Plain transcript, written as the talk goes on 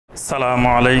আসসালামু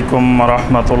আলাইকুম ওয়া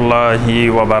রাহমাতুল্লাহি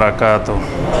ওয়া বারাকাতুহু।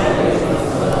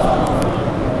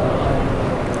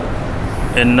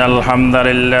 ইন্নাল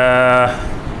হামদালিল্লাহ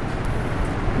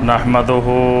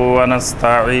নাহমাদুহু ওয়া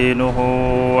নাস্তাঈনুহু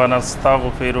ওয়া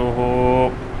নাস্তাগফিরুহু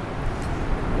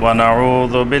ওয়া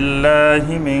নাউযু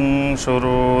বিল্লাহি মিন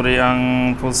শুরুরি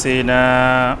আনফুসিনা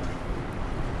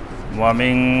ওয়া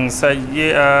মিন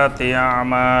সাইয়্যাতি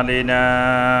আ'মালিনা।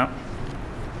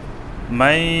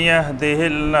 من يهده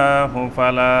الله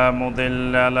فلا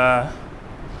مضل له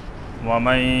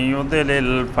ومن يضلل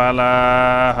فلا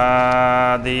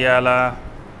هادي له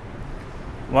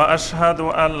وأشهد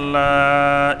أن لا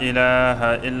إله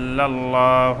إلا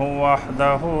الله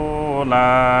وحده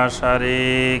لا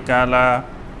شريك له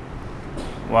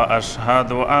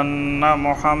وأشهد أن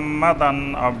محمدا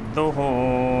عبده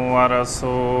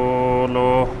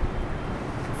ورسوله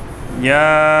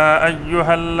يا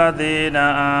أيها الذين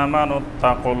آمنوا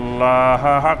اتقوا الله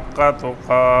حق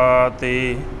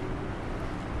تقاته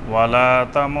ولا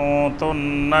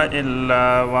تموتن إلا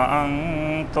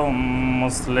وأنتم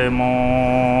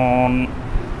مسلمون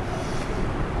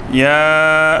يا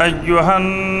أيها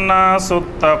الناس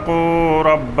اتقوا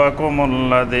ربكم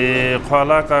الذي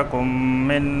خلقكم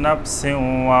من نفس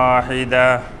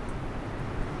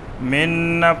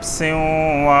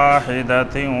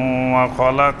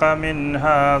وخلق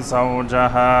منها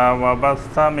زوجها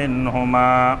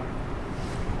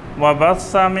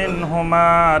وبث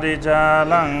منهما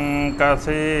رجالا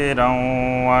كثيرا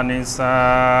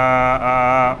ونساء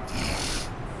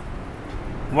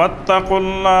واتقوا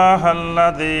الله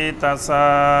الذي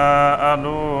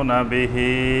تساءلون به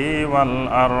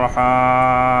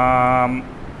والأرحام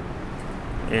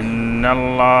إن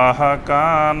الله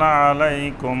كان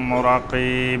عليكم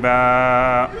رقيبا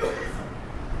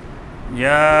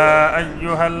يا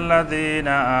أيها الذين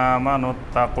آمنوا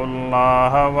اتقوا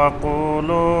الله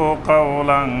وقولوا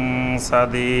قولا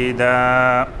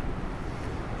سديدا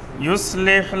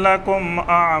يصلح لكم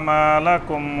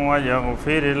أعمالكم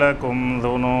ويغفر لكم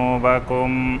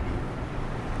ذنوبكم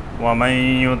ومن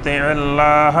يطع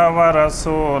الله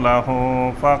ورسوله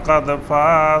فقد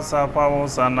فاز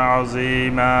فوزا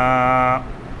عظيما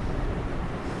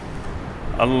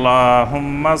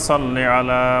اللهم صل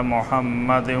على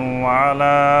محمد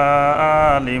وعلى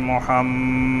آل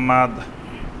محمد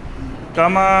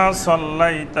كما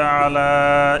صليت على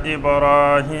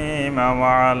إبراهيم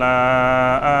وعلى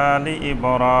آل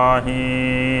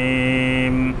إبراهيم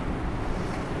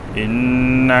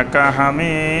إنك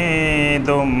حميد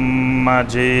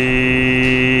مجيد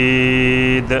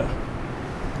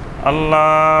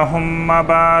اللهم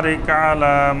بارك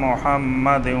على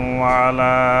محمد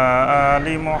وعلى آل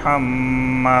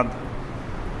محمد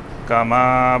كما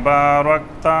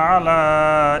باركت على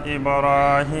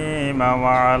إبراهيم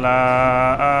وعلى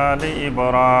آل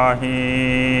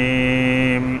إبراهيم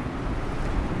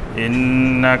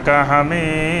إنك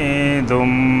حميد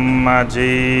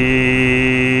مجيد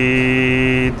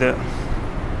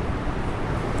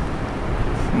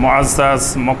মুআজ্জাজ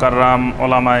মুকাররাম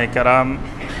উলামায়ে কেরাম,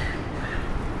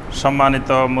 সম্মানিত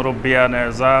মুরব্বিয়ান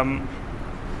এজাম,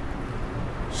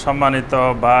 সম্মানিত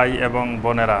ভাই এবং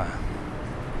বোনেরা,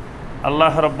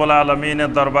 আল্লাহ রাব্বুল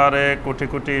আলামিনের দরবারে কোটি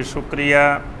কোটি শুকরিয়া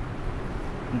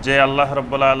যে আল্লাহ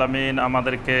রাব্বুল আলামিন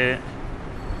আমাদেরকে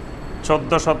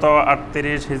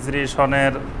 1438 হিজরি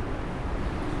সনের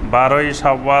 12ই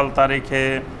শাওয়াল তারিখে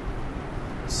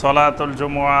সলাতুল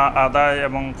জুমুআ আদায়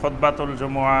এবং খুতবাতুল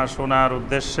জুমুআ শোনার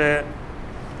উদ্দেশ্যে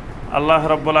আল্লাহ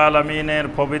রাব্বুল আলামিনের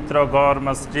পবিত্র ঘর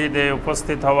মসজিদে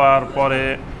উপস্থিত হওয়ার পরে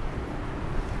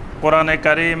কোরআনে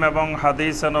কারীম এবং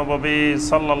হাদিসে নববী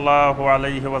সাল্লাল্লাহু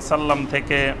আলাইহি ওয়াসাল্লাম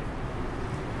থেকে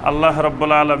আল্লাহ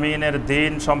রাব্বুল আলামিনের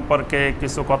দ্বীন সম্পর্কে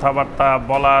কিছু কথাবার্তা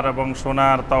বলার এবং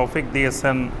শোনার তৌফিক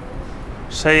দিয়েছেন,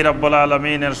 সেই রাব্বুল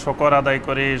আলামিনের শুকর আদায়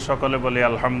করি, সকলে বলি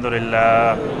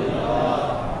আলহামদুলিল্লাহ।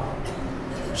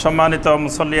 সম্মানিত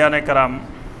মুসল্লিয়ানে কেরাম,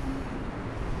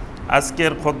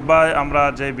 আজকের খুতবায় আমরা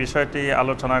যে বিষয়টি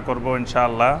আলোচনা করব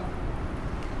ইনশাআল্লাহ,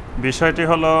 বিষয়টি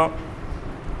হলো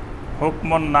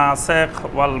হুকমুন নাসিখ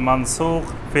ওয়াল মানসুখ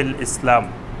ফিল ইসলাম,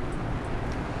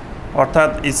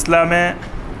 অর্থাৎ ইসলামে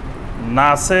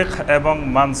নাসিখ এবং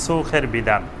মানসুখের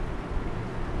বিধান।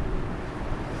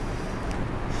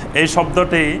 এই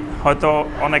শব্দটি হয়তো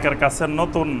অনেকের কাছে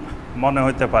নতুন মনে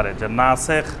হইতে পারে যে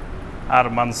নাসিখ আর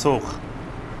মানসুখ,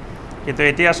 কিন্তু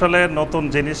এটি আসলে নতুন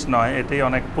জিনিস নয়, এটি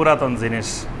অনেক পুরাতন জিনিস।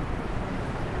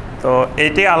 তো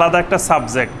এটি আলাদা একটা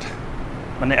সাবজেক্ট,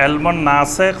 মানে ইলমুন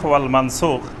নাসিখ ওয়াল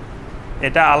মানসুখ,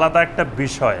 এটা আলাদা একটা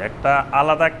বিষয়, একটা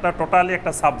আলাদা একটা টোটালি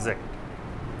একটা সাবজেক্ট।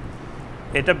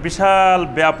 এটা বিশাল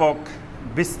ব্যাপক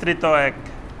বিস্তৃত এক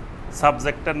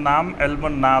সাবজেক্টের নাম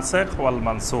ইলমুন নাসিখ ওয়াল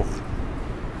মানসুখ।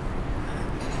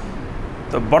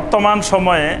 তো বর্তমান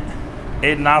সময়ে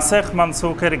এই নাসিখ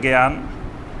মানসুখের জ্ঞান,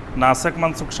 নাসিখ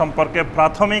মানসুখ সম্পর্কে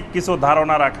প্রাথমিক কিছু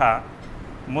ধারণা রাখা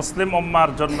মুসলিম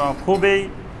উম্মার জন্য খুবই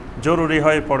জরুরি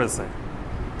হয়ে পড়েছে।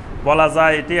 বলা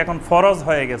যায় এটি এখন ফরজ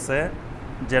হয়ে গেছে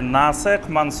যে নাসিখ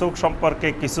মানসুখ সম্পর্কে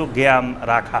কিছু জ্ঞান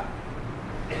রাখা।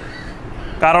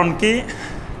 কারণ কি?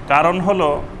 কারণ হলো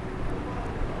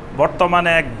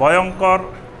বর্তমানে এক ভয়ঙ্কর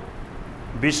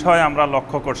বিষয় আমরা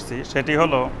লক্ষ্য করছি, সেটি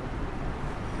হলো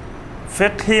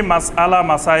ফিকহি মাসআলা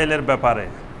মাসাইলের ব্যাপারে।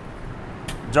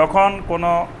 যখন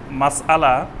কোনো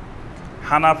মাসআলা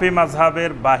হানাফি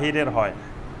মাযহাবের বাহিরের হয়,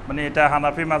 মানে এটা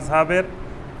হানাফি মাযহাবের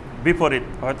বিপরীত,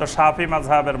 হয়তো শাফি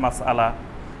মাযহাবের মাসআলা,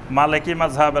 মালিকি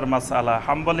মাযহাবের মাসআলা,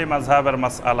 হাম্বলি মাযহাবের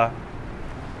মাসআলা,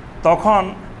 তখন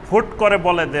হুট করে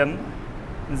বলে দেন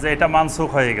যে এটা মানসুখ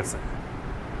হয়ে গেছে।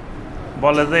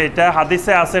 বলে যে এটা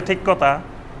হাদিসে আছে ঠিক কথা,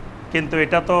 কিন্তু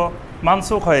এটা তো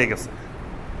মানসুখ হয়ে গেছে।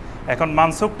 এখন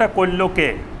মানসুখটা করল কে?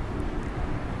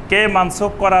 কে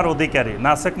মানসুখ করার অধিকারী?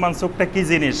 নাসিখ মানসুখটা কি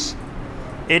জিনিস?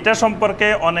 এটা সম্পর্কে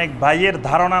অনেক ভাইয়ের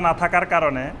ধারণা না থাকার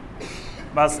কারণে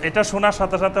বাস এটা শোনার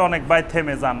সাথে সাথে অনেক ভাই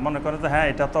থেমে যান, মনে করে যে হ্যাঁ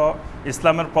এটা তো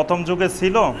ইসলামের প্রথম যুগে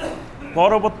ছিল,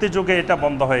 পরবর্তী যুগে এটা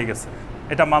বন্ধ হয়ে গেছে,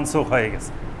 এটা মানসুখ হয়ে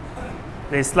গেছে।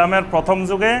 ইসলামের প্রথম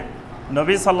যুগে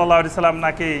নবী সাল্লাল্লাহু আলাইহি সাল্লাম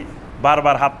নাকি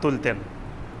বারবার হাত তুলতেন,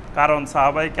 কারণ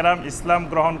সাহাবাই কেরাম ইসলাম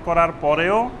গ্রহণ করার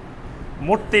পরেও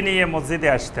মূর্তি নিয়ে মসজিদে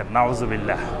আসতেন।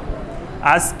 নাউজুবিল্লাহ।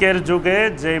 আজকের যুগে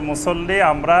যে মুসল্লি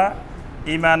আমরা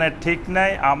ইমানের ঠিক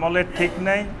নাই, আমলের ঠিক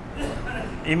নাই,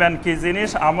 ইমান কি জিনিস,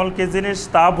 আমল কি জিনিস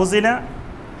তা বুঝি না,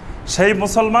 সেই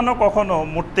মুসলমানও কখনো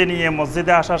মূর্তি নিয়ে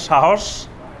মসজিদে আসার সাহস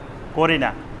করি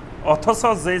না। অথচ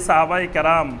যেই সাহাবাই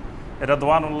কেরাম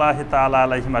রিদওয়ানুল্লাহি তাআলা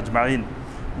আলাইহিম আজমাইন,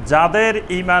 যাদের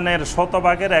ইমানের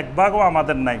শতভাগের এক ভাগও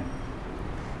আমাদের নাই,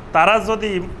 তারা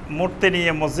যদি মূর্তি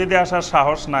নিয়ে মসজিদে আসার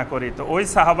সাহস না করি, তো ওই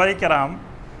সাহাবাই কেরাম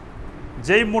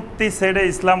যেই মূর্তি ছেড়ে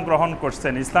ইসলাম গ্রহণ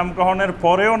করছেন, ইসলাম গ্রহণের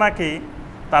পরেও নাকি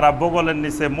তারা বগলের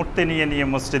নিচে মূর্তি নিয়ে নিয়ে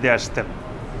মসজিদে আসতেন।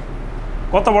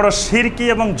 কত বড় শিরকি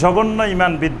এবং জঘন্য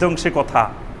ইমান বিধ্বংসী কথা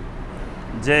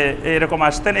যে এরকম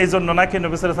আসতেন। এই জন্য নাকি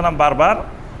নবী সাল্লাল্লাহু আলাইহি ওয়াসাল্লাম বারবার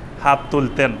হাত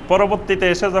তুলতেন। পরবর্তীতে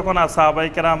এসে যখন সাহাবাই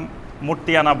কেরাম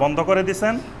মূর্তি আনা বন্ধ করে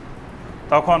দিয়েছেন,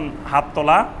 তখন হাত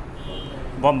তোলা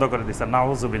বন্ধ করে দিয়েছেন।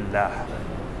 নাউজুবিল্লাহ।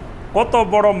 কত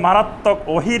বড় মারাত্মক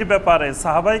ওহির ব্যাপারে,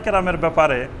 সাহাবাই কেরামের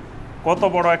ব্যাপারে কত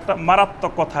বড় একটা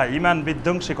মারাত্মক কথা, ইমান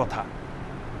বিধ্বংসী কথা।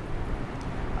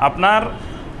 আপনার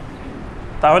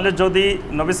তাহলে যদি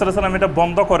নবী সাল্লাল্লাহু আলাইহি ওয়াসাল্লাম এটা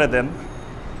বন্ধ করে দেন,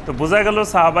 তো বোঝা গেল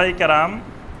সাহাবাই কেরাম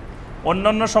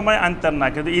অন্যান্য সময় আনতেন না,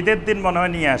 কিন্তু ঈদের দিন মনে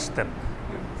হয় নিয়ে আসতেন।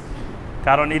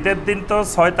 কারণ ঈদের দিন তো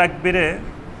 6 তাকবীরে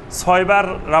 6 বার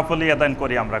রাফলি আদান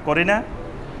করি আমরা, করি না?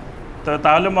 তো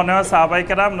তাহলে মনে হয় সাহাবাই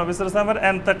কেরাম নবী সাল্লাল্লাহু আলাইহি ওয়াসাল্লামের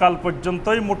ইন্তেকাল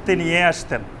পর্যন্তই মূর্তি নিয়ে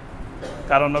আসতেন।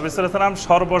 কারণ নবী সাল্লাল্লাহু আলাইহি ওয়াসাল্লাম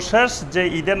সর্বশেষ যে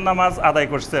ঈদের নামাজ আদায়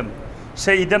করছেন,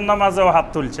 সেই ঈদের নামাজেও হাত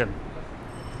তুলছেন।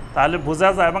 তাহলে বোঝা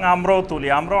যায়, এবং আমরাও তুলি,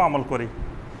 আমরাও আমল করি,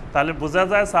 তাহলে বোঝা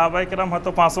যায় সাহাবাই কেরাম হয়তো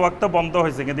 5 ওয়াক্ত বন্ধ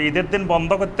হয়েছে, কিন্তু ঈদের দিন বন্ধ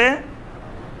করতে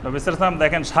নবী সাল্লাল্লাহু আলাইহি ওয়াসাল্লাম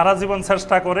দেখেন সারা জীবন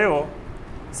চেষ্টা করেও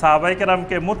সাহাবাই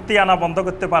কেরামকে মূর্তি আনা বন্ধ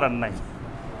করতে পারেন নাই।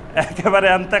 একেবারে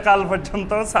ইন্তেকাল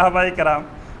পর্যন্ত সাহাবাই কেরাম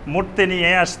মূর্তি নিয়ে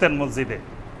আসতেন মসজিদে।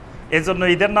 এই জন্য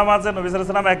ঈদের নামাজে নবী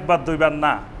সাল্লাল্লাহু আলাইহি ওয়াসাল্লাম 1 বার 2 বার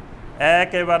না,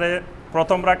 একেবারে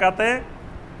প্রথম রাকাতে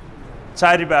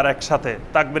 4 বার একসাথে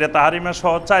তাকবীরে তাহরিমা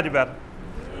সহ 4 বার,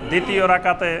 দ্বিতীয়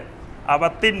রাকাতে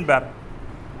আবার 3 বার,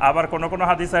 আবার কোনো কোনো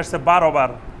হাদিসে আসছে 12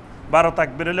 বার, 12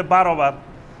 তাকবীর হলে 12 বার।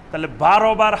 তাহলে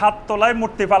 12 বার হাত তোলায়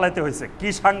মূর্তি পালাইতে হয়েছে। কি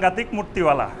সাংঘাতিক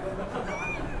মূর্তিওয়ালা,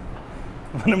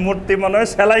 মানে মূর্তি মনে হয়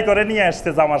সেলাই করে নিয়ে আসছে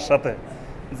জামার সাথে,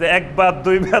 যে 1 বার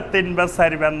 2 বার 3 বার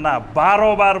 4 বার না, 12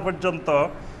 বার পর্যন্ত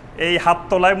এই হাত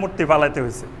তোলায় মূর্তি পালাইতে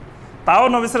হয়েছে। তাও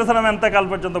নবী সাল্লাল্লাহু আলাইহি ওয়াসাল্লাম ইন্তেকাল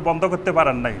পর্যন্ত বন্ধ করতে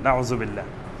পারেন নাই। নাউজুবিল্লাহ।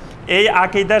 এই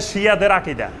আকীদা শিয়াদের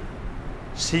আকীদা।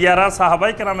 শিয়ারা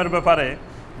সাহাবাই কেরামের ব্যাপারে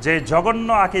যে জঘন্য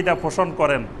আকীদা পোষণ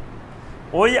করেন,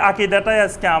 ওই আকীদাটাই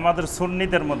আজকে আমাদের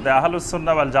সুন্নিদের মধ্যে, আহলুস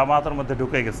সুন্নাহ ওয়াল জামাতের মধ্যে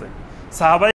ঢুকে গেছে।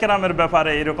 সাহাবাই কেরামের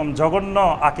ব্যাপারে এরকম জঘন্য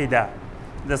আকীদা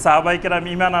যে সাহাবাই কেরাম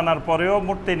ঈমান আনার পরেও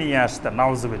মূর্তি নিয়ে আসতেন।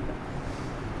 নাউজুবিল্লাহ।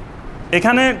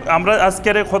 এখানে আমরা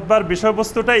আজকের এই খুতবার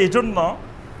বিষয়বস্তুটা এই জন্য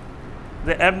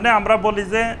যে এমনি আমরা বলি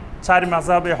যে 4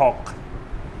 মাযহাবে হক,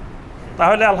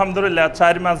 তাহলে আলহামদুলিল্লাহ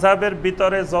 4 মাযহাবের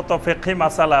ভিতরে যত ফিকহি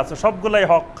মাসালা আছে সবগুলাই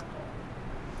হক,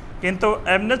 কিন্তু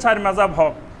এমনি 4 মাযহাব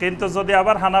হক। কিন্তু যদি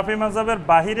আবার হানাফি মাযহাবের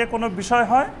বাহিরে কোনো বিষয়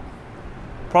হয়,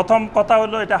 প্রথম কথা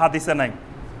হলো এটা হাদিসে নাই।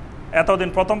 এতদিন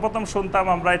প্রথম শুনতাম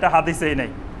আমরা এটা হাদিসেই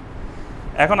নাই।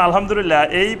 এখন আলহামদুলিল্লাহ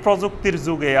এই প্রযুক্তির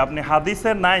যুগে আপনি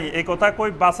হাদিসে নাই এই কথা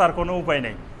কই বাঁচার কোনো উপায়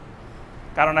নেই।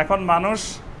 কারণ এখন মানুষ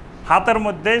হাতের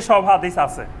মধ্যেই সব হাদিস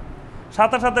আছে,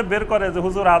 সাথে সাথে বের করে যে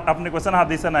হুজুর আপনি কইছেন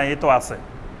হাদিসে নাই, এই তো আছে।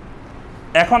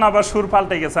 এখন আবার সুর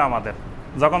পাল্টে গেছে আমাদের,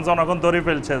 যখন জনগণ দড়ি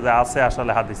ফেলছে যে আছে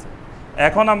আসলে হাদিসে।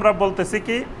 এখন আমরা বলতেছি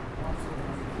কি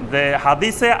যে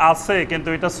হাদিসে আছে কিন্তু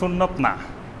এটা সুন্নত না।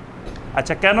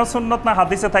 আচ্ছা, কেন সুন্নত না?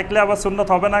 হাদিসে থাকলে আবার সুন্নত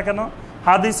হবে না কেন?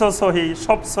 হাদিসও সহি,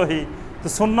 সব সহি, তো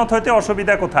সুন্নত হইতে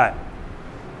অসুবিধা কোথায়?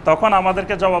 তখন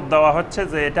আমাদেরকে জবাব দেওয়া হচ্ছে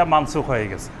যে এটা মানসুখ হয়ে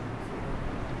গেছে।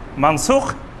 মানসুখ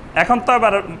এখন তো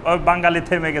আবার বাঙালি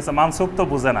থেমে গেছে, মানসুখ তো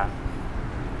বুঝে না।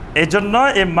 এই জন্য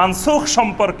এই মানসুখ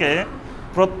সম্পর্কে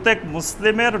প্রত্যেক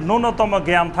মুসলিমের ন্যূনতম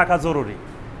জ্ঞান থাকা জরুরি।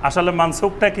 আসলে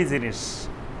মানসুখটা কি জিনিস?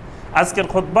 আজকের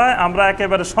খুতবায় আমরা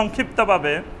একেবারে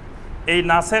সংক্ষিপ্তভাবে এই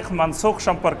নাসেখ মানসুখ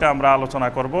সম্পর্কে আমরা আলোচনা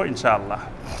করব ইনশাআল্লাহ।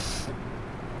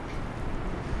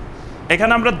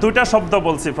 এখানে আমরা দুইটা শব্দ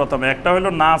বলছি প্রথমে, একটা হলো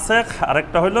নাসেখ আর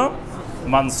একটা হলো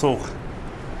মানসুখ।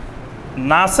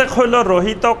 নাসেখ হলো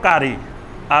রহিতকারী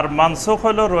আর মানসুখ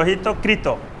হলো রহিতকৃত,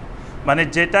 মানে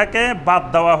যেটাকে বাদ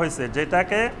দেওয়া হয়েছে,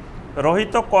 যেটাকে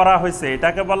রহিত করা হয়েছে,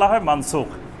 এটাকে বলা হয় মানসুখ।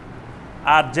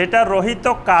 আর যেটা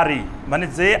রহিতকারী মানে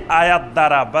যে আয়াত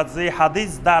দ্বারা বা যে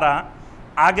হাদিস দ্বারা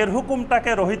আগের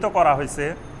হুকুমটাকে রহিত করা হয়েছে,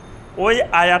 ওই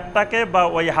আয়াতটাকে বা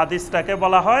ওই হাদিসটাকে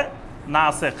বলা হয়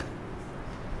নাসেখ।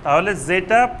 তাহলে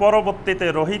যেটা পরবর্তীতে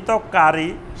রহিতকারী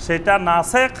সেটা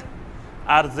নাসেখ,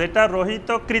 আর যেটা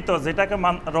রহিতকৃত, যেটাকে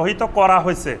রহিত করা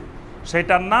হয়েছে,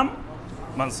 সেটার নাম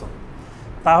মানসুখ।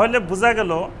 তাহলে বোঝা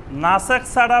গেল নাসেখ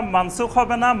ছাড়া মানসুখ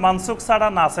হবে না, মানসুখ ছাড়া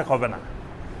নাসেখ হবে না।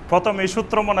 প্রথম এই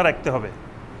সূত্র মনে রাখতে হবে,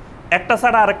 একটা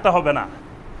ছাড়া আরেকটা হবে না।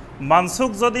 মানসুখ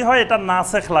যদি হয় এটা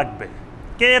নাসেখ লাগবে।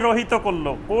 কে রহিত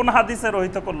করলো, কোন হাদিসে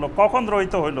রহিত করলো, কখন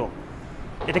রহিত হইলো,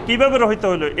 এটা কিভাবে রহিত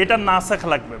হইলো, এটা নাসেখ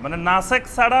লাগবে। মানে নাসেখ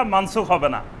ছাড়া মানসুখ হবে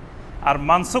না, আর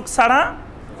মানসুখ ছাড়া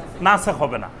নাসেখ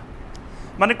হবে না।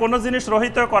 মানে কোনো জিনিস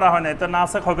রহিত করা হয় না, এটা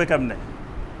নাসেখ হবে কেমনে?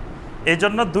 এই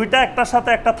জন্য দুইটা একটার সাথে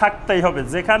একটা থাকতেই হবে।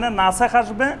 যেখানে নাসেখ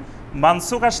আসবে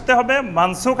মানসুখ আসতে হবে,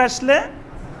 মানসুখ আসলে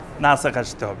নাসেখ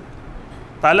আসতে হবে।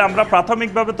 তাহলে আমরা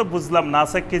প্রাথমিকভাবে তো বুঝলাম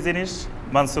নাসেখ কী জিনিস,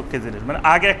 মানসুখ কী জিনিস। মানে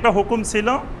আগে একটা হুকুম ছিল,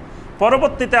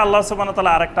 পরবর্তীতে আল্লাহ সুবহানাহু ওয়া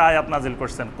তাআলা আরেকটা আয়াত নাজিল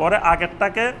করছেন, পরে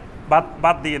আগেরটাকে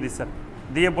বাদ দিয়ে দিচ্ছেন,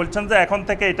 দিয়ে বলছেন যে এখন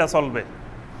থেকে এটা চলবে।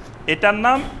 এটার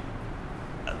নাম,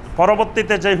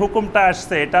 পরবর্তীতে যে হুকুমটা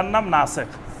আসছে এটার নাম নাসেখ,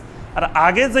 আর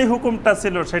আগে যে হুকুমটা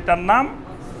ছিল সেটার নাম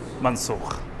মানসুখ।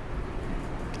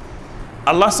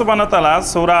 আল্লাহ সুবহানাহু ওয়া তাআলা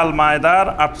সূরা আল মায়েদার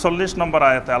 48 নম্বর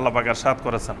আয়াতে আল্লাহ পাক ইরশাদ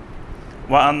করেছেন,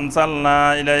 ওয়া আনজালনা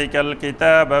ইলাইকাল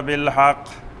কিতাবা বিল হক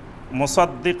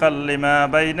মুসাদ্দিকাল লিমা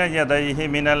বাইনা ইয়াদাইহি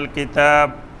মিনাল কিতাব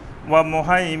ওয়া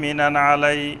মুহাইমিনান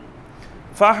আলাই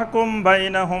ফাহকুম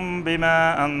বাইনাহুম বিমা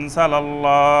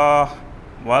আনজালাল্লাহ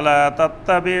ওয়া লা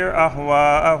তাত্তাবি'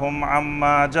 আহওয়াআহুম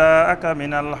আম্মা জাআকা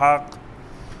মিনাল হক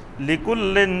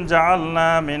লিকুল্লিন জাআলনা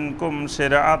মিনকুম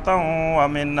শিরআতাও ওয়া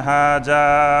মিনহাজা।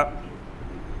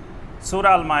 সূরা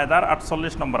আল মায়েদার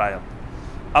 48 নম্বর আয়াত।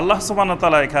 আল্লাহ সুবহানাহু ওয়া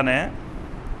তাআলা এখানে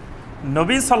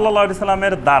নবী সাল্লাল্লাহু আলাইহি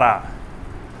সাল্লামের দ্বারা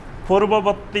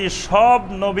পূর্ববর্তী সব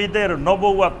নবীদের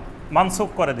নবুয়ত মানসুখ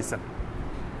করে দিয়েছেন।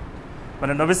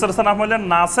 মানে নবী সাল্লাল্লাহু আলাইহি সাল্লাম হইলেন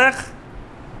নাসেখ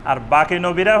আর বাকি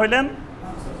নবীরা হইলেন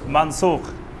মানসুখ।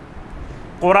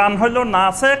 কোরআন হইল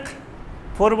নাসেখ,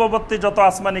 পূর্ববর্তী যত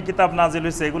আসমানি কিতাব নাজিল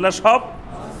হয়েছে এগুলো সব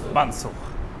মানসুখ।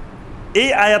 এই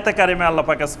আয়াতে কারিমে আল্লাহ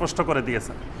পাক স্পষ্ট করে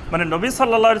দিয়েছেন। মানে নবী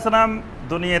সাল্লাল্লাহু আলাইহি সাল্লাম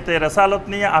দুনিয়াতে রেসালত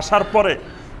নিয়ে আসার পরে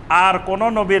আর কোনো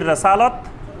নবীর রেসালত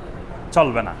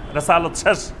চলবে না, রেসালত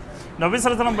শেষ। নবী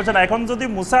সাল্লাল্লাহু আলাইহি সাল্লাম বলছেন এখন যদি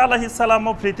মুসা আলাইহিস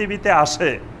সালামও পৃথিবীতে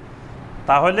আসে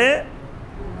তাহলে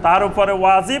তার উপরে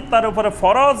ওয়াজিব, তার উপরে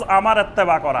ফরজ আমার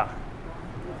ইত্তেবা করা।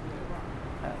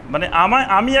 মানে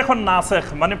আমি এখন নাসেখ,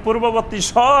 মানে পূর্ববর্তী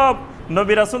সব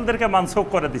নবী রাসূলদেরকে মানসুখ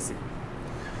করে দিছি।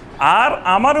 আর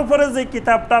আমার উপরে যে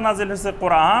কিতাবটা নাজিল হয়েছে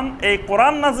কোরআন, এই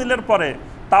কোরআন নাজিলের পরে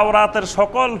তাওরাতের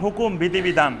সকল হুকুম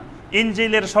বিধিবিধান,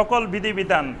 ইনজিলের সকল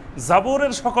বিধিবিধান,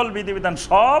 জাবুরের সকল বিধিবিধান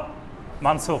সব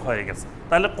মানসুখ হয়ে গেছে।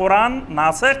 তাহলে কোরআন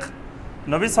নাসেখ,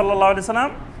 নবী সাল্লাল্লাহু আলাইহি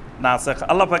সাল্লাম নাসেখ।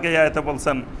 আল্লাহ পাক এই আয়াতে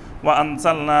বলছেন, ওয়া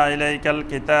আনজালনা ইলাইকাল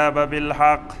কিতাবা বিল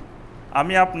হক,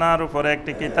 আমি আপনার উপরে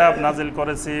একটি কিতাব নাজিল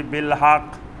করেছি বিল হক,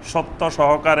 সত্য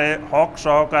সহকারে, হক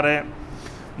সহকারে।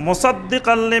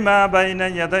 মুসাদ্দিকাল লিমা বাইনা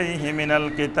ইয়াদাইহি মিনাল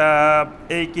কিতাব,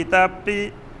 এই কিতাবটি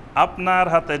আপনার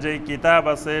হাতে যেই কিতাব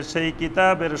আছে সেই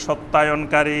কিতাবের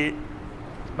সত্যায়নকারী।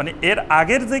 মানে এর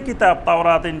আগের যে কিতাব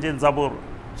তাওরাত, ইনজিল, জাবুর,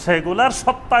 সেগুলার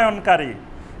সত্যায়নকারী।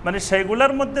 মানে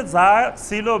সেগুলোর মধ্যে যা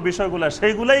ছিল বিষয়গুলো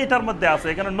সেইগুলাই এটার মধ্যে আছে,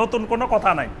 এখানে নতুন কোনো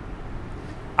কথা নাই,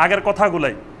 আগের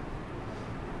কথাগুলাই।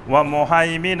 ওয়া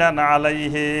মুহাইমিনান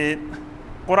আলাইহি,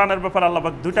 কোরআনের ব্যাপারে আল্লাহ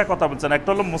পাক দুইটা কথা বলছেন, একটা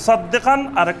হলো মুসাদ্দিকান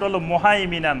আর একটা হলো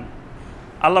মুহাইমিনান।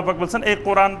 আল্লাহ পাক বলছেন এই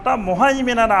কোরআনটা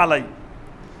মুহাইমিনান আলাই।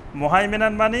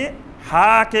 মুহাইমিনান মানে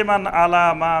হাকিমান আলা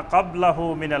মা ক্বাবলাহু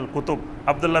মিনাল কুতুব।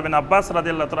 আব্দুল্লাহ বিন আব্বাস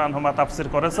রাদিয়াল্লাহু তাআলা আনহুমা তাফসীর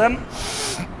করেছেন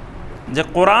যে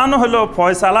কোরআন হলো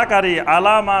ফয়সালাকারী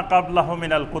আলা মা ক্বাবলাহু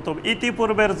মিনাল কুতুব,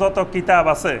 ইতিপূর্বের যত কিতাব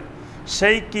আছে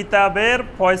সেই কিতাবের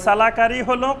ফয়সালাকারী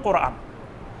হলো কোরআন।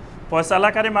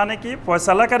 ফয়সালাকারী মানে কি?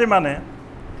 ফয়সালাকারী মানে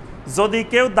যদি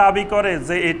কেউ দাবি করে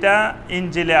যে এটা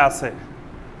ইনজিলে আছে,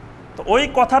 তো ওই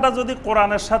কথাটা যদি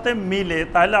কোরআনের সাথে মিলে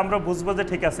তাহলে আমরা বুঝবো যে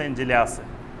ঠিক আছে ইনজিলে আছে।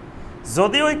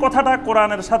 যদি ওই কথাটা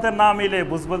কোরআনের সাথে না মিলে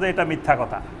বুঝবো যে এটা মিথ্যা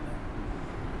কথা।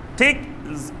 ঠিক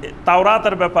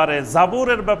তাওরাতের ব্যাপারে,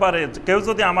 জাবুরের ব্যাপারে কেউ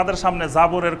যদি আমাদের সামনে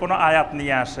জাবুরের কোনো আয়াত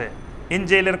নিয়ে আসে,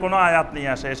 ইনজিলের কোনো আয়াত নিয়ে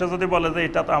আসে, এসে যদি বলে যে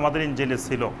এটা তো আমাদের ইনজিলে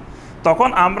ছিল, তখন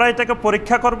আমরা এটাকে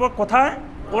পরীক্ষা করব কোথায়?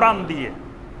 কোরআন দিয়ে।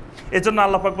 এই জন্য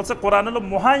আল্লাহ পাক বলছে কোরআন হলো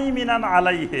মুহাইমিনান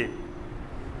আলাইহে,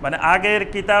 মানে আগের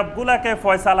কিতাবগুলাকে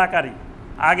ফয়সালাকারী।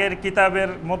 আগের কিতাবের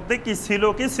মধ্যে কি ছিল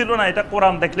কি ছিল না এটা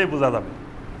কোরআন দেখলেই বোঝা যাবে।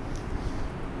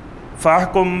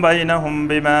 ফাহকুম বাইনাহুম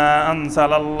বিমা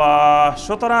আনজালাল্লাহ,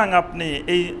 সুতরাং আপনি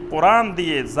এই কোরআন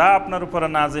দিয়ে যা আপনার উপরে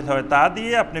নাজিল হয় তা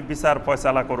দিয়ে আপনি বিচার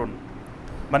ফয়সালা করুন।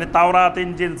 মানে তাওরাত,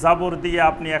 ইনজিল, জাবুর দিয়ে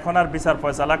আপনি এখন আর বিচার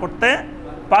ফয়সালা করতে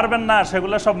পারবেন না,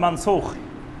 সেগুলো সব মানসুখ।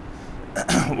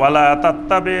 ওয়ালা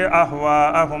তাত্তাবি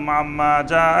আহওয়াআহুম আম্মা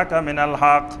জাআকা মিনাল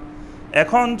হক,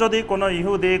 এখন যদি কোনো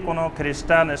ইহুদি, কোনো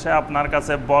খ্রিস্টান এসে আপনার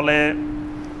কাছে বলে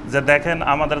যে দেখেন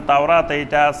আমাদের তাওরাত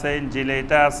এইটা আছে, ইনজিলে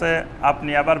এইটা আছে,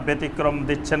 আপনি আবার ব্যতিক্রম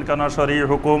দিচ্ছেন কেন শরীর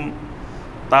হুকুম,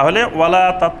 তাহলে ওয়ালা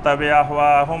তাত্তাবি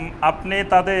আহওয়াআহুম, আপনি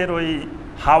তাদের ওই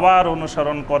হাওয়ার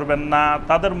অনুসরণ করবেন না,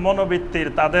 তাদের মনোবৃত্তির,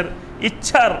 তাদের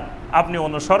ইচ্ছার আপনি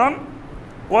অনুসরণ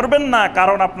করবেন না,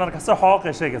 কারণ আপনার কাছে হক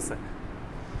এসে গেছে।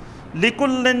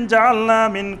 লিকুল্লিন জাআলনা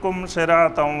মিনকুম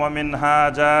শিরাতাও ওয়া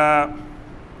মিনহাজা,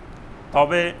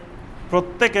 তবে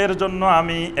প্রত্যেকের জন্য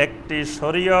আমি একটি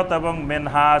শরীয়ত এবং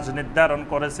মেনহাজ নির্ধারণ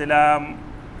করেছিলাম।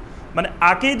 মানে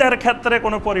আকীদার ক্ষেত্রে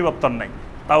কোনো পরিবর্তন নাই,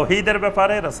 তাওহীদের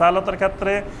ব্যাপারে, রিসালাতের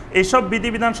ক্ষেত্রে এইসব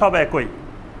বিধিবিধান সব একই,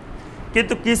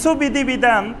 কিন্তু কিছু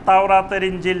বিধিবিধান তাওরাতের,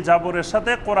 ইনজিল, জাবুরের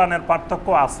সাথে কোরআনের পার্থক্য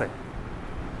আছে।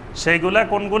 সেইগুলা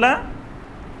কোনগুলা?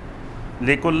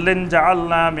 লিকুল্লিন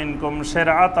জাআলনা মিনকুম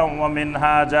শিরআতাও ওয়া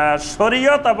মিনহাজা,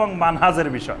 শরীয়ত এবং মানহাজের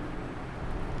বিষয়।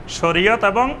 শরীয়ত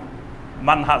এবং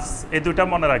মানহাজ এই দুইটা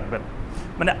মনে রাখবেন।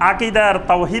 মানে আকীদার,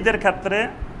 তাওহীদের ক্ষেত্রে,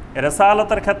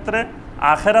 রিসালাতের ক্ষেত্রে,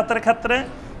 আখিরাতের ক্ষেত্রে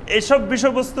এইসব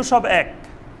বিষয়বস্তু সব এক,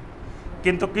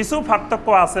 কিন্তু কিছু পার্থক্য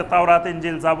আছে তাওরাত,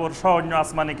 ইনজিল, জাবুর সহ অন্য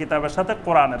আসমানি কিতাবের সাথে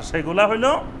কোরআনের। সেগুলা হইল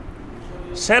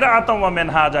শিরআতাও ওয়া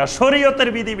মিনহাজা, শরীয়তের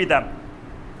বিধিবিধান,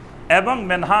 এবং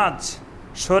মেনহাজ।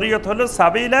 শরীয়ত হলো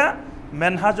সাবিলা,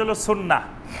 মেনহাজ হলো সুন্নাহ।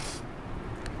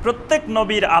 প্রত্যেক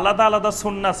নবীর আলাদা আলাদা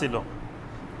সুন্নাহ ছিল,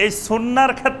 এই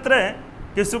সুন্নার ক্ষেত্রে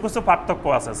কিছু কিছু পার্থক্য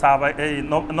আছে সাহাবা এই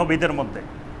নবীদের মধ্যে,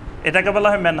 এটাকে বলা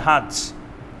হয় মেনহাজ।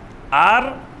 আর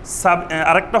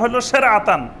আরেকটা হলো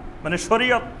শিরআতান, মানে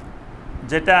শরীয়ত,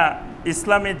 যেটা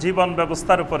ইসলামী জীবন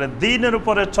ব্যবস্থার উপরে, দ্বীনের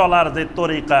উপরে চলার যে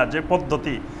তরিকা, যে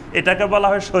পদ্ধতি, এটাকে বলা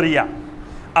হয় শরিয়া।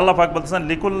 আল্লাহ পাক বলতেছেন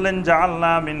লিকুল্লিন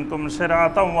জাআলনা মিনকুম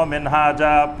শিরআতাও ওয়া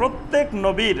মিনহাজা, প্রত্যেক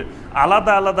নবীর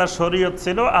আলাদা আলাদা শরীয়ত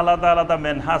ছিল, আলাদা আলাদা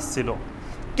মেনহাজ ছিল,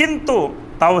 কিন্তু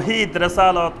তাওহীদ,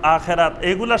 রিসালাত, আখিরাত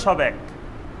এগুলা সব এক।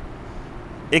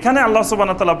 এখানে আল্লাহ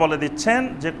সুবহানাহু ওয়া তাআলা বলে দিচ্ছেন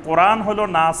যে কোরআন হলো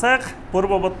নাসিখ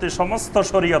পূর্ববর্তী সমস্ত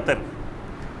শরীয়তের,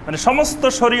 মানে সমস্ত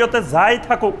শরীয়তে যাই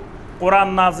থাকুক কোরআন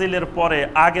নাজিলের পরে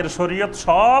আগের শরীয়ত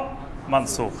সব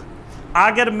মানসুখ,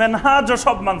 আগের মেনহাজও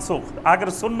সব মানসুখ,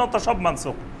 আগের সুন্নত সব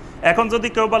মানসুখ। এখন যদি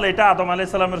কেউ বলে এটা আদম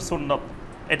আলাইহিস সালামের সুন্নত,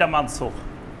 এটা মানসুখ,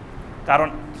 কারণ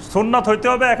সুন্নত হইতে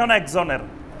হবে এখন একজনের,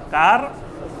 কার?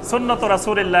 সুন্নত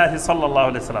রাসূলুল্লাহ সাল্লাল্লাহু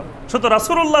আলাইহি সাল্লাম। শুধু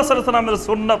রাসূলুল্লাহ সাল্লাল্লাহু আলাইহি সাল্লামের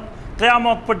সুন্নত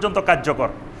কিয়ামত পর্যন্ত কার্যকর।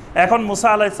 এখন মুসা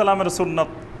আলাইহিস সালামের সুন্নত,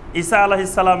 ঈসা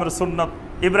আলাইহিস সালামের সুন্নত,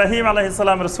 ইব্রাহিম আলাইহিস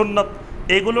সালামের সুন্নত,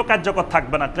 এগুলো কার্যকর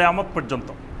থাকবে না কিয়ামত পর্যন্ত।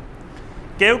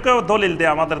 কেউ কেউ দলিল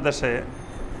দেয় আমাদের দেশে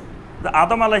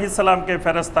আদম আলাইহিস সালামকে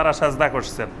ফেরেশতারা সেজদা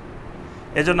করছেন,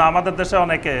 এজন্য আমাদের দেশে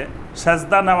অনেকে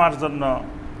সেজদা নেওয়ার জন্য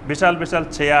বিশাল বিশাল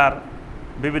চেয়ার,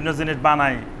 বিভিন্ন জিনিস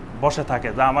বানাই বসে থাকে,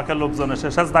 যা আমাকে লোকজন এসে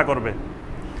সেজদা করবে,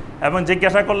 এবং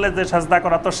জিজ্ঞাসা করলে যে সেজদা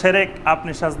করা তো শিরক,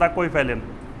 আপনি সেজদা কই পেলেন?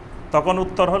 তখন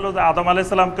উত্তর হলো যে আদম আলাইহিস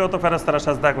সালামকেও তো ফেরেশতারা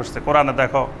সেজদা করছে। কোরআনে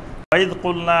দেখো, ওয়াইদ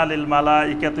কুলনা লিল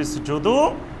মালাইকাতি ইসজুদু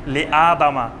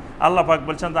লিআদামা, আল্লাহ পাক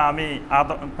বলছেন যে আমি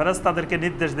ফেরেশতাদেরকে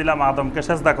নির্দেশ দিলাম আদমকে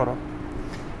সেজদা করো।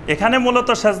 এখানে মূলত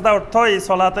সেজদা অর্থ এই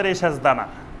সলাতের এই সেজদা না।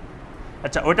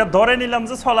 আচ্ছা, ওইটা ধরে নিলাম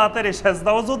যে সলাতের এই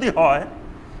সেজদাও যদি হয়,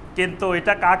 কিন্তু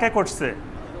এটা কাকে করছে?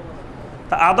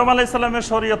 তা আদম আলাইহিস সালামের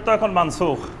শরীয়ত তো এখন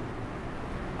মানসুখ।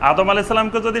 আদম আলাইহিস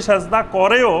সালামকে যদি সেজদা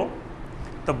করেও,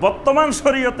 তো বর্তমান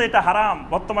শরীয়তে এটা হারাম,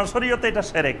 বর্তমান শরীয়তে এটা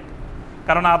শিরক,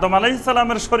 কারণ আদম আলাইহিস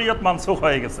সালামের শরীয়ত মানসুখ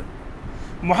হয়ে গেছে।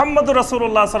 মুহাম্মদুর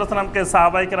রাসূলুল্লাহ সাল্লাল্লাহু আলাইহি ওয়াসাল্লামকে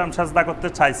সাহাবায়ে কেরাম সেজদা করতে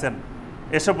চাইছেন,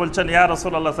 এসে বলছেন, ইয়া রাসূলুল্লাহ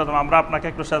সাল্লাল্লাহু আলাইহি ওয়াসাল্লাম, আমরা আপনাকে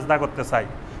একটু সেজদা করতে চাই।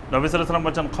 নবী সাল্লাল্লাহু আলাইহি ওয়াসাল্লাম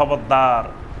বলছেন, খবরদার,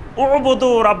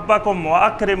 উবুদু রাব্বাকুম ওয়া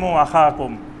আকরিমু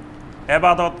আখাকুম,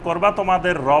 ইবাদত করবা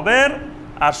তোমাদের রবের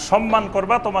আর সম্মান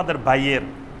করবা তোমাদের ভাইয়ের।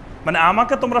 মানে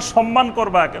আমাকে তোমরা সম্মান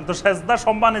করবা, কিন্তু সেজদা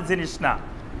সম্মানের জিনিস না,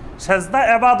 সেজদা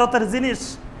ইবাদতের জিনিস।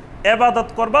 ইবাদত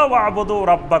করবা ওয়া আবুদু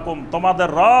রাব্বাকুম, তোমাদের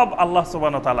রব আল্লাহ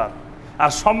সুবহানাহু ওয়া তাআলা,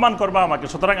 আর সম্মান করবা আমাকে।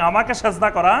 সুতরাং আমাকে সেজদা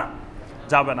করা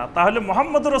যাবে না। তাহলে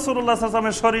মুহাম্মদুর রাসূলুল্লাহ সাল্লাল্লাহু আলাইহি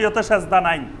ওয়াসাল্লামের শরীয়তে সেজদা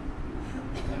নাই।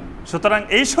 সুতরাং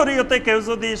এই শরীয়তে কেউ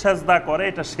যদি সেজদা করে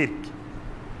এটা শিরক।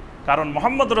 কারণ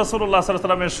মুহাম্মদুর রাসূলুল্লাহ সাল্লাল্লাহু আলাইহি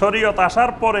ওয়াসাল্লামের শরীয়ত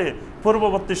আসার পরে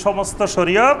পূর্ববর্তী সমস্ত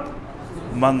শরীয়ত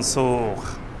মানসুখ।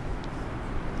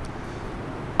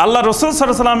 আল্লাহ রাসূল সাল্লাল্লাহু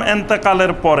আলাইহি ওয়াসাল্লাম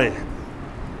ইন্তেকালের পরে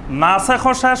নাসেখ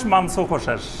শেষ, মানসুখ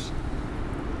শেষ।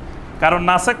 কারণ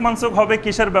নাসেখ মানসুখ হবে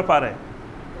কিসের ব্যাপারে?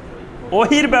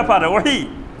 ওহির ব্যাপারে। ওহি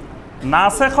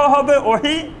নাসেখ হবে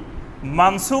ওহি,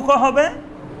 মানসুখ হবে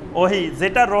ওহি।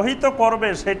 যেটা রহিত করবে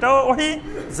সেটাও ওহি,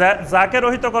 যাকে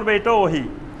রহিত করবে এটাও ওহি।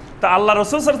 তা আল্লাহ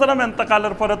রাসূল সাল্লাল্লাহু আলাইহি ওয়াসাল্লাম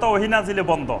ইন্তেকালের পরে তো ওহি নাজিলে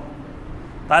বন্ধ।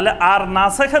 তাহলে আর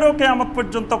নাসেখেরও কিয়ামত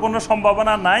পর্যন্ত কোনো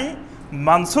সম্ভাবনা নাই,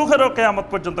 মানসুখেরও কিয়ামত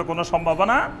পর্যন্ত কোনো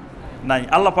সম্ভাবনা নাই।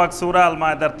 আল্লাহ পাক সূরা আল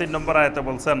মায়েদার 3 নম্বর আয়াতে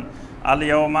বলছেন, আল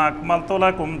ইয়াউমা আকমালতু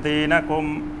লাকুম দীনাকুম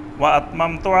ওয়া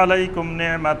আতমামতু আলাইকুম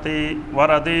নি'মাতি ওয়া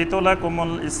রাদিতু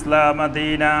লাকুমুল ইসলাম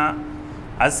দীনা।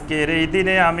 আজকের এই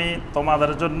দিনে আমি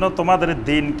তোমাদের জন্য তোমাদের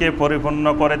দিনকে পরিপূর্ণ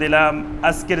করে দিলাম।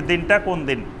 আজকের দিনটা কোন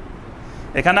দিন?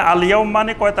 এখানে আল ইয়াউম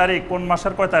মানে কয় তারিখ? কোন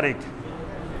মাসের কয় তারিখ?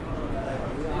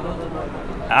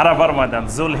 আরাফার ময়দান,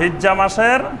 যুলহিজ্জা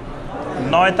মাসের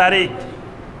 9 তারিখ।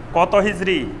 কত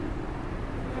হিজরি?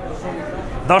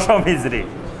 10ম হিজরি।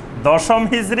 10ম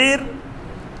হিজরির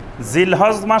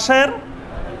জিলহজ মাসের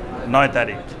 9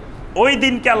 তারিখ। ওই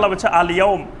দিনকে আল্লাহ বলছে আল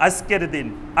ইয়াউম, আজকের দিন।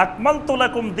 আকমালতু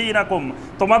লাকুম দীনাকুম,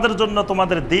 তোমাদের জন্য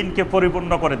তোমাদের দিনকে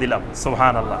পরিপূর্ণ করে দিলাম।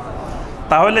 সুবহানাল্লাহ।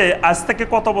 তাহলে আজ থেকে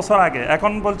কত বছর আগে?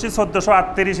 এখন বলছি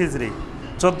 1438 হিজরি।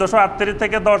 1438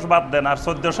 থেকে 10 বাদ দেন, আর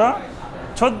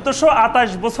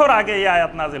 1428 বছর আগে এই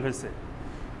আয়াত নাজিল হয়েছে।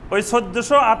 ওই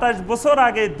 1428 বছর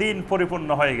আগে দিন পরিপূর্ণ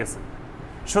হয়ে গেছে।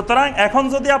 সুতরাং এখন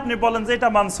যদি আপনি বলেন যে এটা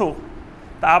মানসুখ,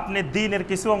 তা আপনি দিনের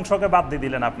কিছু অংশকে বাদ দিয়ে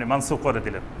দিলেন, আপনি মানসুখ করে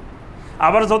দিলেন।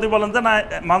 আবার যদি বলেন যে না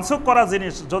মানসুখ করা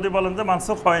জিনিস, যদি বলেন যে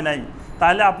মানসুখ হয় নাই,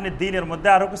 তাহলে আপনি দিনের মধ্যে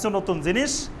আরও কিছু নতুন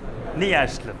জিনিস নিয়ে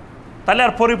আসলেন। তাহলে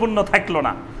আর পরিপূর্ণ থাকলো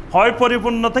না। হয়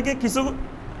পরিপূর্ণ থেকে কিছু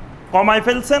কমাই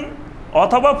ফেলছেন,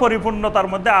 অথবা পরিপূর্ণতার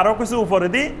মধ্যে আরও কিছু উপরে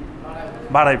দিয়ে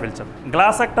বাড়াই ফেলছেন।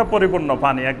 গ্লাস একটা পরিপূর্ণ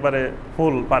পানি, একবারে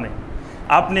ফুল পানি।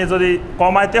 আপনি যদি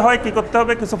কমাইতে হয় কি করতে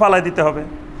হবে? কিছু ফালাই দিতে হবে।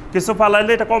 কিছু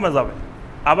ফালাইলে এটা কমে যাবে।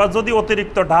 আবার যদি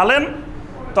অতিরিক্ত ঢালেন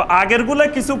তো আগেরগুলো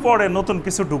কিছু পড়ে নতুন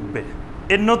কিছু ঢুকবে।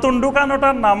 এই নতুন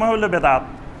ঢুকানোটার নাম হলো বেদাত।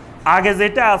 আগে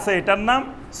যেটা আছে এটার নাম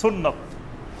সুন্নত।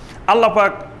 আল্লাহ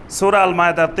পাক সূরা আল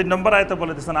মায়েদার 3 নম্বর আয়াতে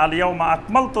বলে দিয়েছেন, আল ইয়াউমা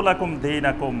আকমালতু লাকুম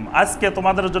দীনাকুম, আজকে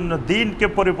তোমাদের জন্য দিনকে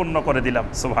পরিপূর্ণ করে দিলাম।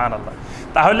 সুবহানাল্লাহ।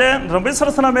 তাহলে নবী সাল্লাল্লাহু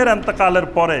আলাইহি ওয়াসাল্লামের ইন্তেকালের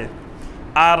পরে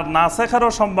আর নাসেখেরও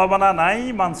সম্ভাবনা নাই,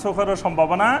 মানসুখেরও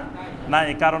সম্ভাবনা নাই।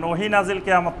 কারণ ওহী নাজিল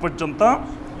কিয়ামত পর্যন্ত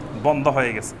বন্ধ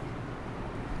হয়ে গেছে।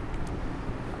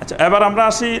 আচ্ছা, এবার আমরা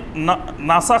আসি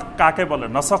নাসখ কাকে বলে,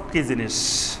 নসখ কি জিনিস?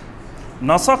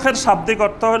 নসখের শাব্দিক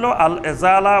অর্থ হলো আল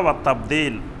ইজালা ওয়া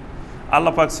তাবদিল।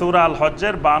 আল্লাহ পাক সূরা আল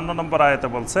হজ্জের 52 নম্বর আয়াতে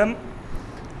বলছেন,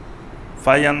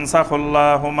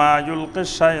 ফায়ানসাখুল্লাহু মা ইউলকিশ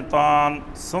শাইতান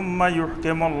সুম্মা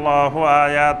ইউহকিমুল্লাহু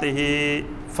আয়াতিহি।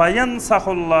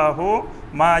 ফায়ানসাখুল্লাহু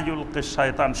মা ইউলকিশ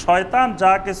শাইতান, শয়তান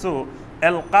যা কিছু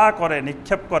এলকা করে,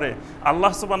 নিক্ষেপ করে,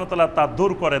 আল্লাহ সুবহানাহু ওয়া তাআলা তা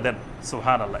দূর করে দেন।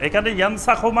 সুবহানাল্লাহ। এখানে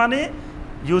ইয়ানসাখু মানে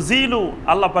ইউজিলু,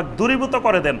 আল্লাহ পাক দূরীভূত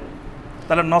করে দেন।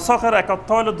 তাহলে নসখের এক অর্থ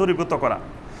হলো দূরীভূত করা,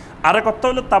 আরেক অর্থ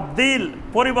হলো তাবদিল,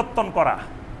 পরিবর্তন করা।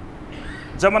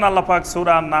 যেমন আল্লাহ পাক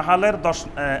সূরা নাহালের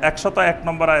 101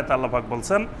 নম্বর আয়াতে আল্লাহ পাক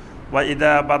বলছেন, ওয়া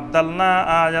ইদা বাদদালনা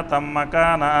আয়াতাম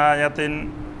মাকানা আয়াতিন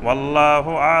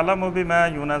ওয়াল্লাহু আলামু বিমা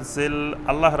ইউনাজ্জিল।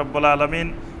 আল্লাহ রাব্বুল আলামিন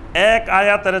এক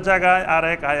আয়াতের জায়গায়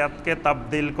আরেক আয়াতকে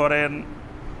তাবদিল করেন।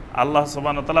 আল্লাহ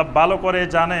সুবহানাহু ওয়া তাআলা ভালো করে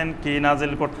জানেন কি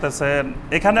নাজিল করতেছেন।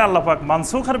 এখানে আল্লাহ পাক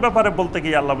মানসুখের ব্যাপারে বলতে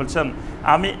গিয়ে আল্লাহ বলছেন,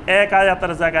 আমি এক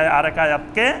আয়াতের জায়গায় আরেক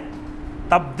আয়াতকে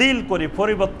তাবদিল করি,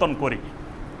 পরিবর্তন করি।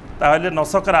 তাহলে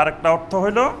নসখের আরেকটা অর্থ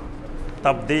হইল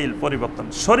তাবদিল, পরিবর্তন।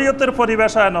 শরীয়তের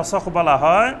পরিভাষায় নসখ বলা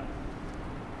হয়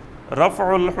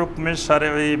রফউল হুকমি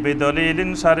শারঈ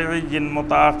বিদলিলিন শারঈয়্যিন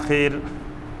মুতাআখির,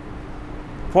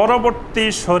 পরবর্তী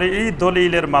শরঈ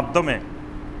দলিলের মাধ্যমে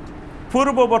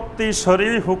পূর্ববর্তী শরঈ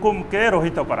হুকুমকে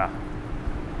রহিত করা,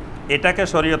 এটাকে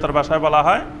শরীয়তের ভাষায় বলা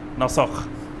হয় নসখ।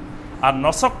 আর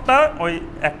নসখটা ওই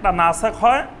একটা নাসখ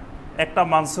হয়, একটা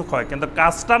মানসুখ হয়, কিন্তু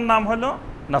কাজটার নাম হলো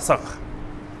নসখ।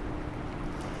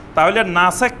 তাহলে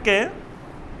নাসেখকে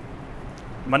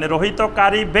মানে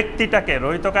রহিতকারী ব্যক্তিটাকে,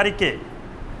 রহিতকারীকে?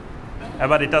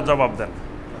 এবার এটা জবাব দেন।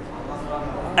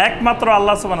 একমাত্র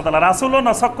আল্লাহ সুবহানাহু ওয়া তাআলা। রাসূলও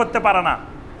নসখ করতে পারে না,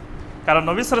 কারণ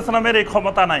নবী সাল্লাল্লাহু আলাইহি ওয়াসাল্লামের এই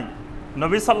ক্ষমতা নাই।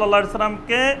 নবী সাল্লাল্লাহু আলাইহি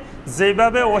ওয়াসাল্লামকে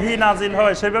যেভাবে ওহী নাজিল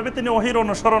হয় সেভাবে তিনি ওহীর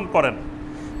অনুসরণ করেন।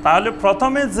 তাহলে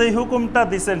প্রথমে যেই হুকুমটা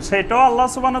দিয়েছেন সেটাও আল্লাহ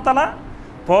সুবহানাহু ওয়া তাআলা,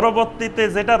 পরবর্তীতে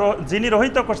যেটা যিনি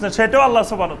রহিত করছেন সেটাও আল্লাহ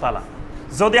সুবহানাহু ওয়া তাআলা।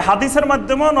 যদি হাদিসের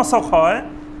মাধ্যমেও নসখ হয়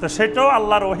তো সেটাও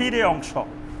আল্লাহর ওহীর অংশ,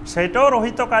 সেটাও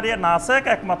রহিতকারী নাসেখ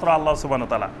একমাত্র আল্লাহ সুবহানাহু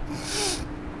ওয়া তাআলা।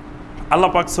 আল্লাহ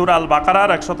পাক সূরা আল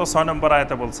বাকারার 106 নম্বর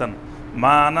আয়াতে বলছেন,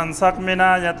 মা নানসাখ মিন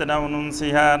আয়াতিন আও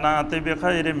নুনসিহা নাতি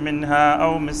বিখাইরিম মিনহা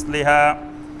আও মিসলিহা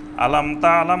আলাম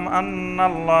তা'লাম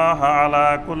আন্নাল্লাহা আলা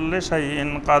কুল্লি শাইইন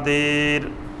কাদির।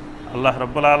 আল্লাহ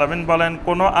রাব্বুল আলামিন বলেন,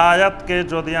 কোনো আয়াতকে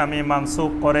যদি আমি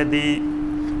মানসুখ করে দিই,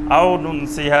 আও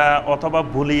নুনসিহা অথবা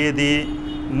ভুলিয়ে দিই,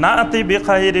 নাতি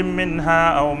বিখাইরিম মিনহা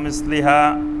আও মিসলিহা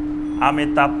আমি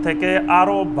তার থেকে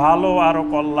আরও ভালো, আরও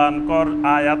কল্যাণকর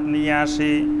আয়াত নিয়ে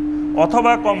আসি,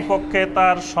 অথবা কমপক্ষে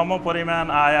তার সমপরিমাণ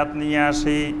আয়াত নিয়ে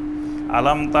আসি।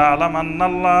 আলাম তা'লাম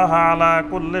আন্নাল্লাহা আলা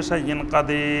কুল্লি শাইইন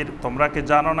কাদির, তোমরা কি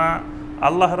জানো না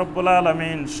আল্লাহ রাব্বুল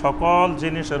আলামিন সকল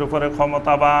জিনিসের উপরে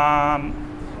ক্ষমতাবান।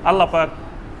 আল্লাহ পাক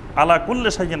আলা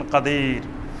কুল্লি শাইইন কাদির।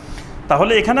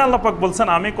 তাহলে এখানে আল্লাহ পাক বলছেন,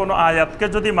 আমি কোনো আয়াতকে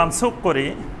যদি মানসুখ করি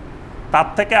তার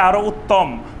থেকে আরও উত্তম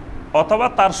অথবা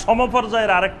তার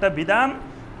সমপর্যায়ের আরেকটা বিধান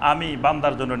আমি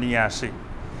বান্দার জন্য নিয়ে আসি।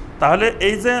 তাহলে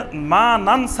এই যে মা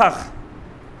নানসাখ,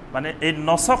 মানে এই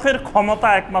নসখের ক্ষমতা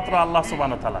একমাত্র আল্লাহ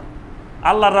সুবহানাহু ওয়া তাআলা।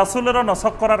 আল্লাহ রাসূলেরও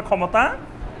নসখ করার ক্ষমতা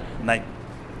নাই।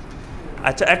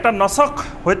 আচ্ছা, একটা নসখ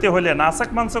হইতে হলে, নাসেখ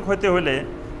মানসুখ হইতে হলে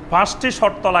 5টি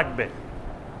শর্ত লাগবে।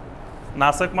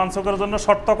 নাসেখ মানসুখের জন্য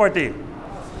শর্ত কয়টি?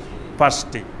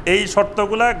 5টি। এই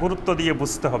শর্তগুলা গুরুত্ব দিয়ে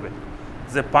বুঝতে হবে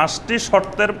যে 5টি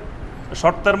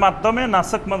শর্তের মাধ্যমে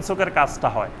নাসেখ মানসুখের কাজটা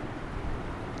হয়।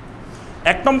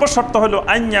 1 নম্বর শর্ত হলো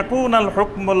আন ইয়াকুনাল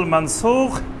হুকমুল মানসুখ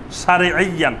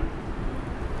শারঈয়ান,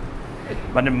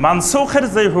 মানে মানসুখের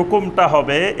যে হুকুমটা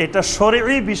হবে এটা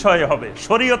শরঈ বিষয় হবে,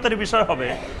 শরীয়তের বিষয় হবে,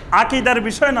 আকীদার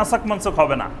বিষয় নাসখ মানসুখ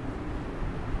হবে না।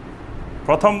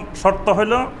 প্রথম শর্ত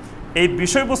হলো এই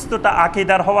বিষয়বস্তুটা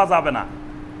আকীদার হওয়া যাবে না,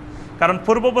 কারণ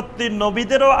পূর্ববর্তী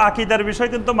নবীদেরও আকীদার বিষয়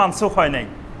কিন্তু মানসুখ হয় নাই।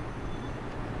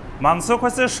 মানসুখ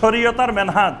হয়েছে শরীয়তার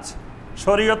মেনহাজ,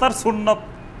 শরীয়তার সুন্নত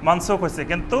মানসুখ হয়েছে,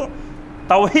 কিন্তু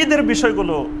তাওহীদের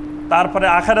বিষয়গুলো, তারপরে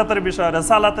আখিরাতের বিষয়,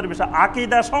 রিসালাতের বিষয়,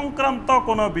 আকীদা সংক্রান্ত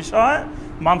কোনো বিষয়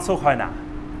মানসুখ হয় না।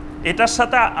 এটার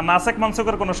সাথে নাসেখ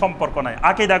মানসুখের কোনো সম্পর্ক নাই।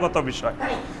 আকীদাগত বিষয়,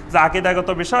 যে আকীদাগত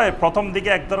বিষয়ে প্রথম দিকে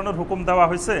এক ধরনের হুকুম দেওয়া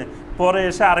হয়েছে, পরে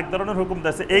এসে আরেক ধরনের হুকুম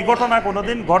দিয়েছে, এই ঘটনা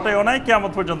কোনোদিন ঘটেও নাই,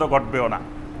 কিয়ামত পর্যন্ত ঘটবেও না।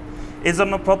 এই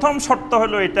জন্য প্রথম শর্ত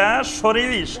হলো এটা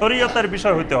শরীয়তের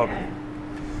বিষয় হইতে হবে।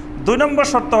 2 নম্বর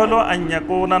শর্ত হলো আন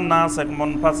ইয়াকুনান নাসিখ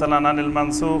মুনফাসিলান আনিল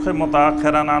মানসুখ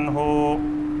মুতাআখিরান আনহু।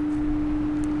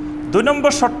 2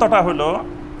 নম্বর শর্তটা হলো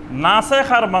নাসেখ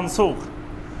আর মানসুখ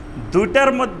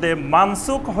দুইটার মধ্যে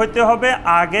মানসুখ হইতে হবে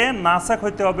আগে, নাসেখ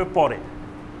হইতে হবে পরে।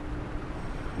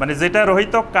 মানে যেটা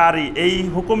রহিতকারী এই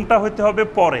হুকুমটা হইতে হবে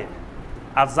পরে,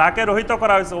 আর যাকে রহিত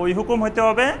করা হয়েছে ওই হুকুম হইতে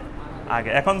হবে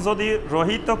আগে। এখন যদি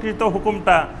রহিতকৃত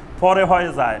হুকুমটা পরে হয়ে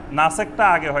যায়, নাসেখটা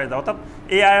আগে হয়ে যায়, অর্থাৎ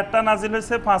এই আয়াতটা নাজিল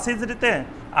হয়েছে 5 হিজরিতে,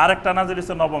 আরেকটা নাজিল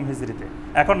হয়েছে 9 হিজরিতে,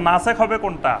 এখন নাসেখ হবে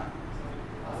কোনটা?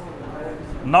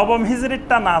 9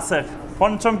 হিজরিরটা নাসেখ,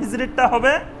 5 হিজরিরটা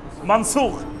হবে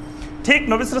মানসুখ। ঠিক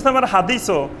নবী সাল্লাল্লাহু আলাইহি ওয়াসাল্লামের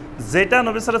হাদিসও যেটা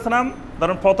নবী সাল্লাল্লাহু আলাইহি ওয়াসাল্লাম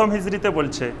ধরুন 1ম হিজরিতে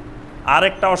বলছে,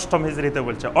 আরেকটা 8ম হিজরিতে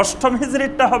বলছে, 8ম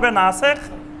হিজরিরটা হবে নাসেখ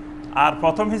আর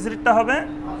 1ম হিজরিরটা হবে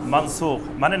মানসুখ।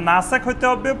 মানে নাসেখ হইতে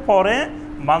হবে পরে,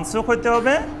 মানসুখ হইতে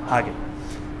হবে আগে।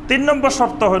 3 নম্বর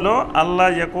শর্ত হলো আল্লাহ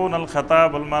ইয়াকুনাল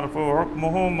খাতাবুল মারফু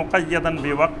হুকমুহু মুকাইয়াদান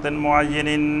বিওয়াক্তিন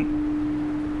মুআয়্যানিন।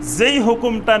 যেই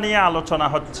হুকুমটা নিয়ে আলোচনা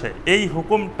হচ্ছে এই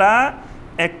হুকুমটা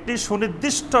একটি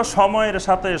সুনির্দিষ্ট সময়ের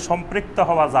সাথে সম্পৃক্ত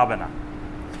হওয়া যাবে না।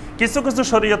 কিছু কিছু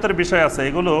শরীয়তের বিষয় আছে,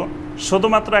 এগুলো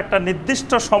শুধুমাত্র একটা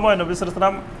নির্দিষ্ট সময় নবী সাল্লাল্লাহু আলাইহি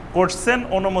ওয়াসাল্লাম করছেন,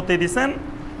 অনুমতি দিয়েছেন,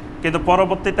 কিন্তু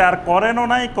পরবর্তীতে আর করেনও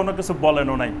নাই, কোনো কিছু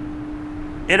বলেনও নাই,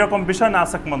 এরকম বিষয়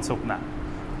নাসেখ মানসুখ না।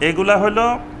 এগুলা হলো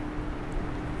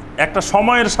একটা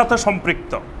সময়ের সাথে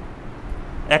সম্পৃক্ত,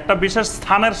 একটা বিশেষ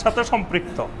স্থানের সাথে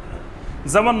সম্পৃক্ত।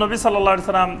 যেমন নবী সাল্লাল্লাহু আলাইহি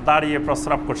ওয়াসাল্লাম দাঁড়িয়ে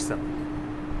প্রস্রাব করছেন,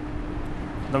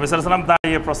 নবী সাল্লাল্লাহু আলাইহি ওয়াসাল্লাম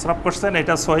দাঁড়িয়ে প্রস্রাব করছেন,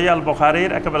 এটা সহিহ আল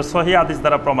বুখারীর একেবারে সহিহ হাদিস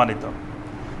দ্বারা প্রমাণিত।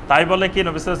 তাই বলে কি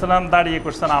নবী সাল্লাল্লাহু আলাইহি ওয়াসাল্লাম দাঁড়িয়ে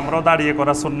করছেন আমরাও দাঁড়িয়ে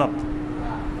করা সুন্নত?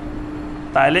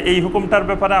 তাইলে এই হুকুমটার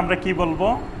ব্যাপারে আমরা কি বলবো?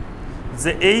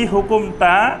 যে এই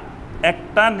হুকুমটা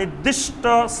একটা নির্দিষ্ট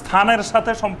স্থানের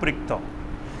সাথে সম্পৃক্ত।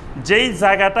 যেই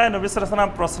জায়গাটায় নবী সাল্লাল্লাহু আলাইহি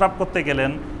ওয়াসাল্লাম প্রস্রাব করতে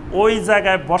গেলেন ওই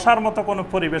জায়গায় বসার মতো কোনো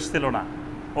পরিবেশ ছিল না,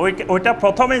 ওইটা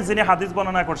প্রথমেই যিনি হাদিস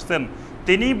বর্ণনা করছেন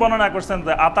তিনি বর্ণনা করছেন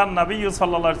যে আতান নবী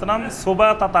সাল্লাল্লাহু আলাইহি ওয়াসাল্লাম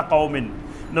সুবাতাতা কওমিন,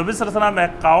 নবী সাল্লাল্লাহু আলাইহি ওয়াসাল্লাম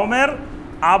এক কওমের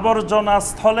আবর্জনা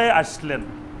স্থলে আসলেন,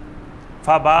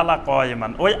 ফাবালা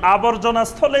কায়মান, ওই আবর্জনা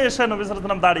স্থলে এসে নবী সাল্লাল্লাহু আলাইহি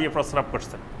ওয়াসাল্লাম দাঁড়িয়ে প্রস্রাব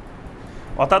করছেন।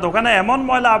 অর্থাৎ ওখানে এমন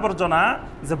ময়লা আবর্জনা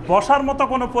যে বসার মতো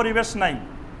কোনো পরিবেশ নাই,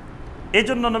 এই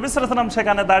জন্য নবী সাল্লাল্লাহু আলাইহি ওয়াসাল্লাম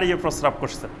সেখানে দাঁড়িয়ে প্রস্রাব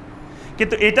করছেন।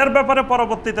 কিন্তু এটার ব্যাপারে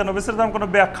পরবর্তীতে নবী সাল্লাল্লাহু আলাইহি ওয়াসাল্লাম কোনো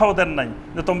ব্যাখ্যাও দেন নাই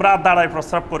যে তোমরা আর দাঁড়ায়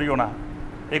প্রস্রাব করিও না,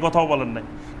 এই কথাও বলেন নাই।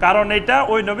 কারণ এটা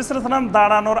ওই নবী সাল্লাল্লাহু আলাইহি ওয়াসাল্লাম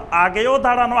দাঁড়ানোর আগেও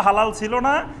দাঁড়ানো হালাল ছিল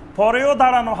না, পরেও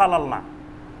দাঁড়ানো হালাল না,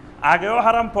 আগেও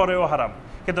হারাম পরেও হারাম।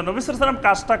 কিন্তু নবী সাল্লাল্লাহু আলাইহি ওয়াসাল্লাম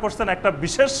কাজটা করছেন একটা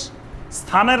বিশেষ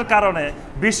স্থানের কারণে,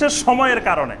 বিশেষ সময়ের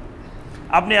কারণে।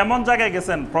 আপনি এমন জায়গায়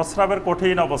গেছেন প্রস্রাবের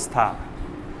কঠিন অবস্থা,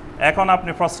 এখন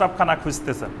আপনি প্রস্রাবখানা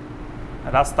খুঁজতেছেন,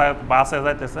 রাস্তায় বাসে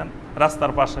যাইতেছেন,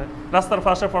 রাস্তার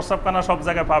পাশে প্রস্রাবখানা সব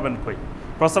জায়গায় পাবেন কই?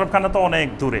 প্রস্রাবখানা তো অনেক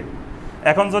দূরে।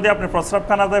 এখন যদি আপনি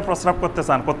প্রস্রাবখানা যায় প্রস্রাব করতে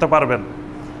চান, করতে পারবেন?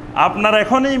 আপনার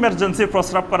এখনই ইমার্জেন্সি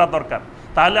প্রস্রাব করা দরকার,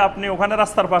 তাহলে আপনি ওখানে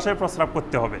রাস্তার পাশে প্রস্রাব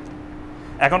করতে হবে।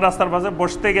 এখন রাস্তার পাশে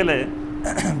বসতে গেলে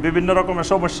বিভিন্ন রকমের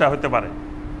সমস্যা হতে পারে,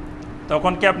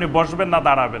 তখন কি আপনি বসবেন না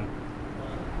দাঁড়াবেন?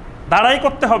 দাঁড়াই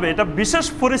করতে হবে, এটা বিশেষ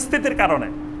পরিস্থিতির কারণে।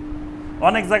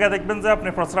 অনেক জায়গায় দেখবেন যে আপনি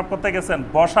প্রস্রাব করতে গেছেন,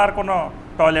 বসার কোনো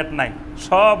টয়লেট নাই,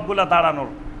 সবগুলা দাঁড়ানোর।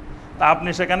 তা আপনি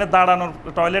সেখানে দাঁড়ানোর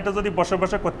টয়লেটে যদি বসে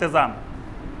বসে করতে যান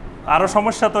আরও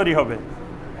সমস্যা তৈরি হবে।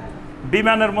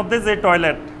 বিমানের মধ্যে যে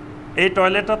টয়লেট, এই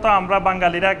টয়লেটটা তো আমরা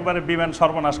বাঙালিরা একবারে বিমান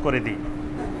সর্বনাশ করে দিই।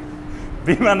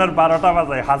 বিমানের 12টা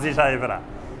বাজায় হাজি সাহেবেরা,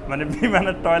 মানে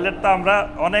বিমানের টয়লেটটা আমরা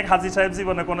অনেক হাজি সাহেব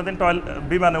জীবনে কোনোদিন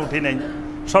বিমানে উঠি নেই,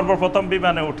 সর্বপ্রথম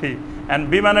বিমানে উঠি। অ্যান্ড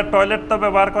বিমানের টয়লেট তো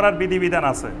ব্যবহার করার বিধিবিধান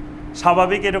আছে,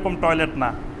 স্বাভাবিক এরকম টয়লেট না।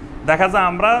 দেখা যায়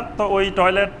আমরা তো ওই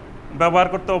টয়লেট ব্যবহার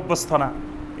করতে অভ্যস্ত না,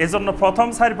 এজন্য প্রথম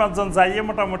 4-5 জন যাইয়ে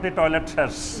মোটামুটি টয়লেট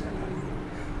শেষ,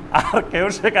 আর কেউ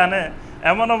সেখানে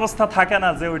এমন অবস্থা থাকে না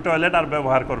যে ওই টয়লেট আর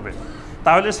ব্যবহার করবে।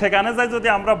 তাহলে সেখানে যাই যদি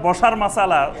আমরা বসার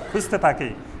মাসালা খুঁজতে থাকি,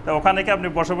 তো ওখানে কি আপনি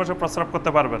বসে বসে প্রস্রাব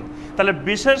করতে পারবেন? তাহলে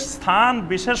বিশেষ স্থান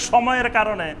বিশেষ সময়ের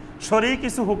কারণে শরীর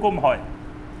কিছু হুকুম হয়,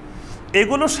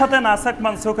 এগুলোর সাথে নাসেখ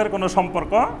মানসুখের কোনো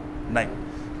সম্পর্ক নাই।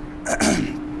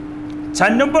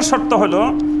 4 নম্বর শর্ত হলো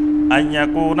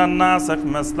আইয়াকুনান নাসিখ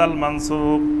মাসলাল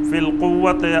মানসুখ ফিল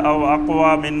কুওয়াতি আও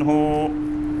আকওয়া মিনহু।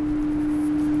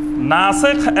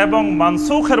 নাসিখ এবং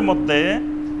মানসুখের মধ্যে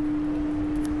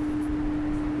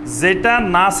যেটা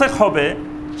নাসিখ হবে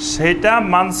সেটা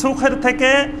মানসুখের থেকে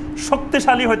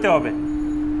শক্তিশালী হতে হবে,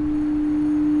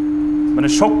 মানে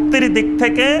শক্তির দিক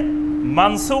থেকে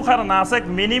মানসুখ আর নাসিখ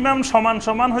মিনিমাম সমান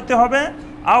সমান হতে হবে,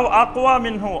 আও আকওয়া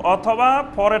মিনহু, অথবা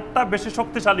পরেরটা বেশি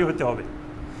শক্তিশালী হতে হবে।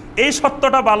 এই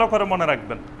সত্যটা ভালো করে মনে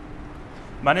রাখবেন।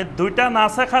 মানে দুইটা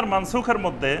নাসিখ আর মানসুখের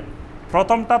মধ্যে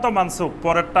প্রথমটা তো মানসুখ,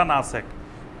 পরেরটা নাসিখ।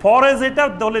 পরে যেটা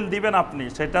দলিল দিবেন আপনি,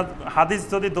 সেটা হাদিস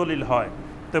যদি দলিল হয়,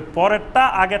 তো পরেরটা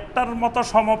আগেরটার মতো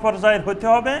সমপর্যায়ের হইতে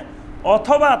হবে,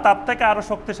 অথবা তার থেকে আরও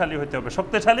শক্তিশালী হইতে হবে।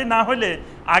 শক্তিশালী না হইলে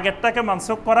আগেরটাকে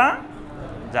মানসুখ করা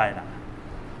যায় না।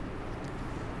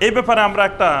 এই ব্যাপারে আমরা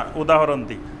একটা উদাহরণ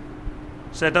দিই,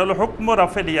 সেটা হলো হুকম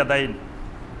রাফিল ইয়াদাইন।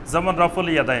 যেমন রফুল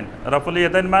ইয়াদাইন, রফুল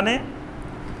ইয়াদাইন মানে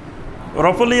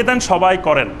রফুল ইয়াদাইন সবাই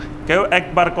করেন, কেউ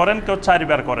একবার করেন, কেউ 4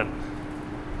 বার করেন,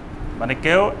 মানে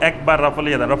কেউ একবার রফুল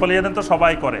ইয়াদাইন। রফুল ইয়াদাইন তো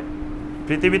সবাই করে,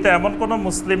 পৃথিবীতে এমন কোনো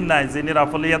মুসলিম নাই যিনি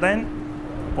রফুল ইয়াদাইন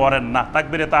করেন না।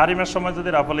 তাকবীরে তাহরিমের সময় যদি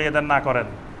রফুল ইয়াদাইন না করেন,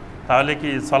 তাহলে কি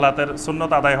সালাতের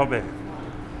সুন্নত আদায় হবে?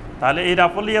 তাহলে এই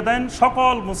রফুল ইয়াদাইন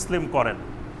সকল মুসলিম করেন।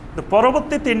 তো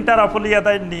পরবর্তী 3টা রফুল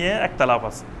ইয়াদাইন নিয়ে একতলাফ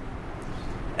আছে।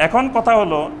 এখন কথা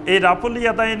হলো এই রফুল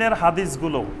ইয়াদাইনের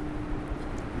হাদিসগুলো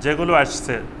যেগুলো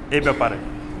আসছে এই ব্যাপারে,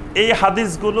 এই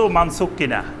হাদিসগুলো মানসুখ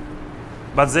কিনা,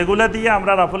 বা যেগুলো দিয়ে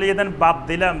আমরা রফুল ইয়াদাইন বাদ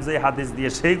দিলাম যে হাদিস দিয়ে,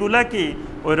 সেইগুলা কি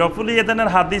ওই রফুল ইয়াদাইনের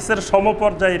হাদিসের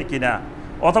সমপর্যায়ের কিনা,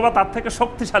 অথবা তার থেকে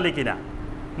শক্তিশালী কিনা।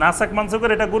 নাসিখ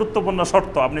মানসুখের এটা গুরুত্বপূর্ণ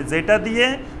শর্ত। আপনি যেটা দিয়ে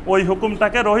ওই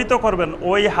হুকুমটাকে রহিত করবেন,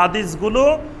 ওই হাদিসগুলো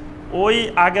ওই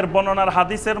আগের বর্ণনার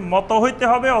হাদিসের মতো হইতে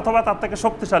হবে, অথবা তার থেকে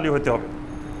শক্তিশালী হইতে হবে।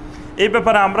 এই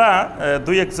ব্যাপারে আমরা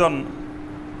 2-1 জন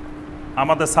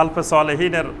আমাদের সালফে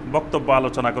সালেহিনের বক্তব্য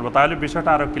আলোচনা করব, তাহলে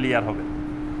বিষয়টা আরও ক্লিয়ার হবে।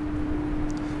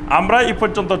 আমরা এই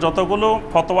পর্যন্ত যতগুলো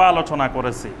ফতোয়া আলোচনা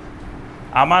করেছি,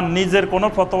 আমার নিজের কোনো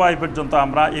ফতোয়া এই পর্যন্ত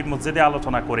আমরা এই মসজিদে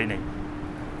আলোচনা করি নাই,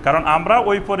 কারণ আমরা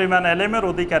ওই পরিমাণ এলেমের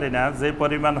অধিকারী না যে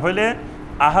পরিমাণ হইলে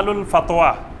আহলুল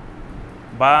ফতোয়া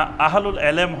বা আহলুল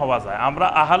এলেম হওয়া যায়। আমরা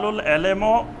আহলুল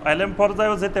এলেম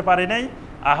পর্যায়েও যেতে পারি নাই,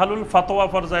 আহলুল ফতোয়া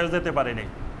পর্যায়েও যেতে পারি নাই।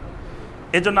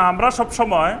 এই জন্য আমরা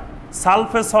সবসময়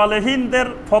সালফে সালেহিনদের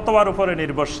ফতোয়ার উপরে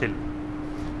নির্ভরশীল,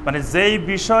 মানে যেই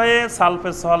বিষয়ে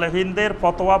সালফে সালেহিনদের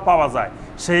ফতোয়া পাওয়া যায়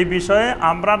সেই বিষয়ে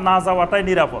আমরা না যাওয়াটাই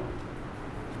নিরাপদ,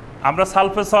 আমরা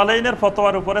সালফে সালেহিনের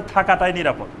ফতোয়ার উপরে থাকাটাই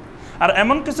নিরাপদ। আর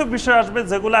এমন কিছু বিষয় আসবে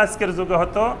যেগুলো আজকের যুগে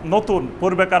হয়তো নতুন,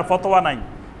 পূর্বেকার ফতোয়া নাই,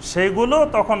 সেইগুলো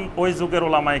তখন ওই যুগের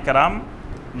ওলামায়ে কেরাম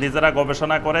নিজেরা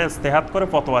গবেষণা করে ইজতিহাদ করে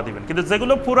ফতোয়া দিবেন। কিন্তু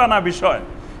যেগুলো পুরানা বিষয়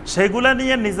সেগুলো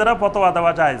নিয়ে নিজেরা ফতোয়া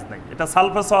দেওয়া জায়েজ নেই, এটা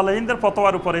সালফে সালেহিনদের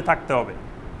ফতোয়ার উপরেই থাকতে হবে।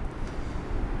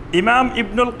 ইমাম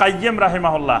ইবনুল কাইয়িম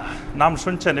রাহিমাহুল্লাহ, নাম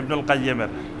শুনছেন ইবনুল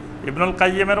কাইয়িমের? ইবনুল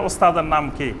কাইয়িমের ওস্তাদের নাম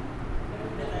কি?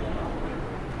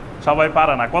 সবাই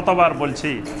পারে না, কতবার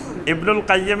বলছি। ইবনুল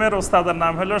কাইয়িমের ওস্তাদের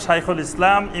নাম হলো শাইখুল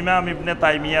ইসলাম ইমাম ইবনে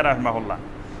তাইমিয়া রাহিমাহুল্লাহ।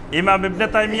 ইমাম ইবনে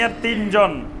তাইমিয়ার 3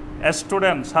 জন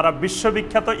স্টুডেন্ট সারা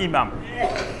বিশ্ববিখ্যাত ইমাম।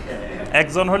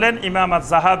 একজন হলেন ইমাম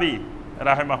আজ-জাহাবি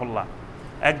রাহিমাহুল্লাহ,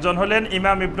 একজন হলেন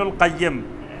ইমাম ইবনুল কাইয়িম,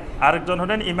 আরেকজন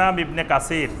হলেন ইমাম ইবনে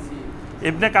কাসির।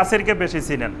 ইবনে কাসিরকে বেশি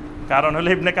চিনেন, কারণ হলে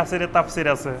ইবনে কাসিরের তাফসির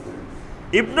আছে।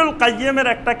 ইবনুল কাইয়িমের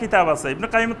একটা কিতাব আছে,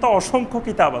 ইবনুল কাইয়িমের তো অসংখ্য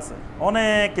কিতাব আছে,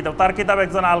 অনেক কিতাব, তার কিতাব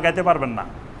একজন আলগাইতে পারবেন না।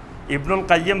 ইবনুল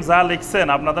কাইয়িম যা লিখছেন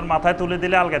আপনাদের মাথায় তুলে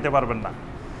দিলে আলগাইতে পারবেন না।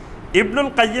 ইবনুল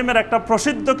কাইয়িমের একটা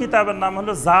প্রসিদ্ধ কিতাবের নাম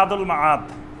হলো জাদুল মাআদ,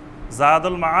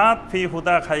 জাদুল মাআদ ফি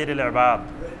হুদা খাইরিল ইবাদ।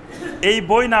 এই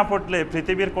বই না পড়লে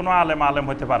পৃথিবীর কোনো আলেম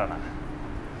হতে পারে না।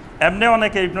 এমনি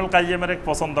অনেকে ইবনুল কাইয়িমের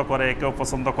পছন্দ করে, কেউ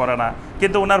পছন্দ করে না,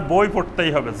 কিন্তু ওনার বই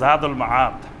পড়তেই হবে, জাদুল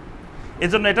মাআদ। এই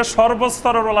জন্য এটা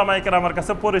সর্বস্তরের ওলামায়ে কেরামের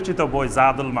কাছে পরিচিত বই,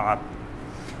 জাদুল মাআদ।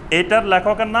 এটার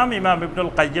লেখকের নাম ইমাম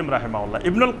ইবনুল কাইয়িম রাহিমাহুল্লাহ।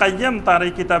 ইবনুল কাইয়িম তার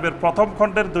এই কিতাবের প্রথম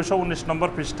খণ্ডের 219 নম্বর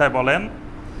পৃষ্ঠায় বলেন,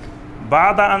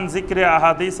 বাদা আন যিকরি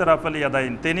আহাদিস রাফুল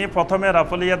ইয়াদাইন, তিনি প্রথমে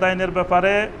রাফুল ইয়াদাইনের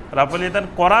ব্যাপারে, রাফুল ইয়াদাইন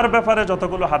করার ব্যাপারে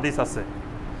যতগুলো হাদিস আছে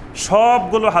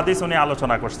সবগুলো হাদিস উনি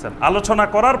আলোচনা করছেন। আলোচনা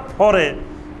করার পরে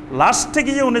লাস্টে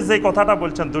গিয়ে উনি যে কথাটা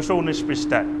বলছেন 219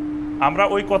 পৃষ্ঠায়, আমরা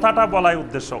ওই কথাটা বলাই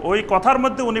উদ্দেশ্য। ওই কথার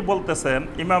মধ্যে উনি বলতেছেন,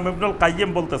 ইমাম ইবনুল কাইয়িম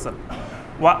বলতেছেন,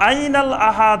 ওয়া আইনাল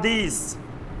আহাদিস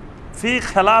ফি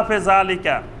খিলাফে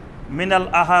যালিকা মিনাল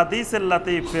আহাদিস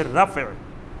আল্লাতী ফির রাফে।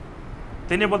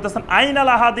 তিনি বলতেছেন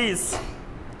আইনাল আহাদিস,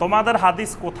 তোমাদের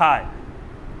হাদিস কোথায়?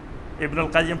 ইবনুল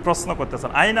কাইয়িম প্রশ্ন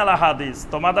করতেছেন, আইনাল আহাদিস,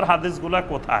 তোমাদের হাদিসগুলা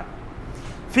কোথায়?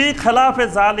 ফি খিলাফে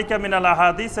যালিকা মিনাল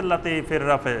আহাদিস আল্লাতী ফির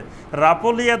রাফে,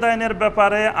 রাফুল ইয়াদাইনের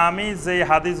ব্যাপারে আমি যে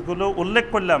হাদিসগুলো উল্লেখ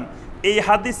করলাম এই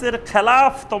হাদিসের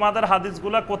খেলাফ তোমাদের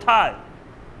হাদিসগুলা কোথায়?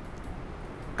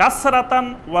 কাসরাতান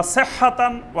ওয়া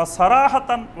সিহহাতান ওয়া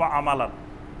সারাহাতান ওয়া আমালান।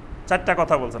 4টা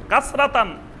কথা বলছেন। কাসরাতান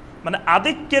মানে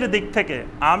আধিক্যের দিক থেকে,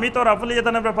 আমি তো রাফুল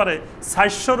ইয়াদাইনের ব্যাপারে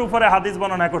 400-র উপরে হাদিস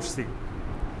বর্ণনা করছি।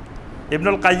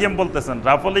 ইবনুল কাইয়িম বলতেছেন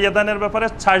রাফুল ইয়াদাইনের ব্যাপারে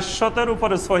 400-এর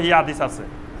উপরে সহিহ হাদিস আছে,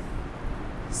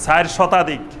 4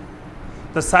 শতাধিক।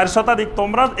 তো 4 শতাধিক,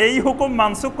 তোমরা এই হুকুম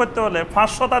মানসুখ করতে হলে 5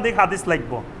 শতাধিক হাদিস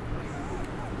লাগবে।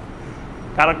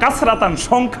 কারণ কাসরাতান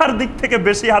সংখ্যার দিক থেকে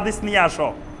বেশি হাদিস নিয়ে আসো।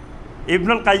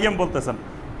 ইবনুল কাইয়িম বলতেছেন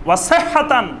ওয়া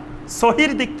সিহহাতান,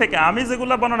 সহির দিক থেকে আমি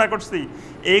যেগুলা বর্ণনা করছি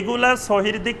এইগুলা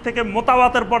সহির দিক থেকে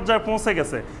মুতাওয়াতির পর্যায়ে পৌঁছে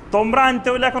গেছে। তোমরা আনতে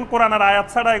হইলে এখন কোরআনের আয়াত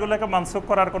ছাড়া এগুলোকে মানসুখ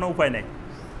করার কোনো উপায় নেই।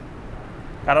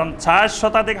 কারণ 4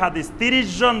 শতাধিক হাদিস, 30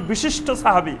 জন বিশিষ্ট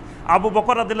সাহাবী, আবু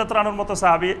বকর রাদিয়াল্লাহু তাআলা আনহুর মতো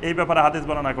সাহাবী এই ব্যাপারে হাদিস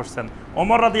বর্ণনা করছেন,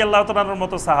 ওমর রাদিয়াল্লাহু তাআলা আনহুর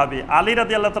মতো সাহাবী, আলী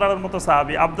রাদিয়াল্লাহু তাআলা আনহুর মতো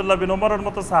সাহাবী, আব্দুল্লাহ বিন ওমরের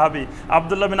মতো সাহাবী,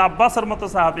 আব্দুল্লাহ বিন আব্বাসের মতো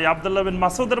সাহাবী, আব্দুল্লাহ বিন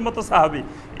মাসউদের মতো সাহাবী,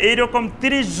 এইরকম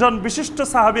 30 জন বিশিষ্ট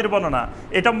সাহাবীর বর্ণনা,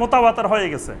 এটা মুতাওয়াতির হয়ে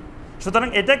গেছে। সুতরাং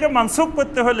এটাকে মানসুখ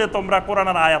করতে হলে তোমরা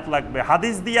কোরআনের আয়াত লাগবে,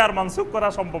 হাদিস দিয়ে আর মানসুখ করা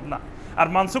সম্ভব না। আর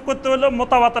মানসুখ করতে হলে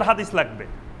মুতাওয়াতির হাদিস লাগবে।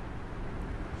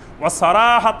 ওয়া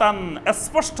সারাহাতান,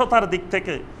 স্পষ্টতার দিক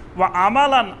থেকে, ওয়া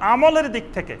আমালান, আমলের দিক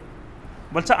থেকে।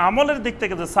 বলছে আমলের দিক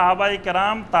থেকে যে সাহাবায়ে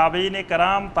কেরাম, তাবেঈনে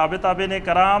কেরাম, তাবেঈনে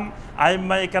কেরাম,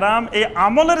 আইম্মায়ে কেরাম, এই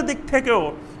আমলের দিক থেকেও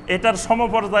এটার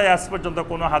সমপর্যায়ে আজ পর্যন্ত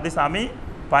কোনো হাদিস আমি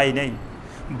পাই নাই।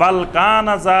 বাল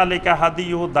কানা যালিকা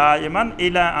হাদিয়ু দাইমান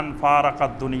ইলা আন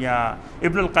ফারাকাদ দুনিয়া।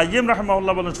 ইবনুল কাইয়িম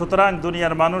রাহিমাহুল্লাহ বলেন, সুতরাং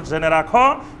দুনিয়ার মানুষ জেনে রাখো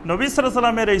নবী সাল্লাল্লাহু আলাইহি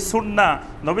ওয়াসাল্লামের এই সুন্নাহ,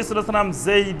 নবী সাল্লাল্লাহু আলাইহি ওয়াসাল্লাম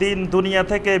যেই দিন দুনিয়া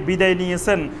থেকে বিদায়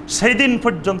নিয়েছেন সেই দিন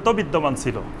পর্যন্ত বিদ্যমান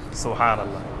ছিল।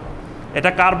 সুবহানাল্লাহ।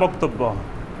 এটা কার বক্তব্য?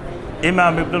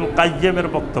 ইমাম ইবনুল কাইয়িমের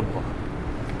বক্তব্য।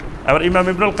 এবার ইমাম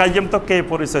ইবনুল কাইয়িম তো কে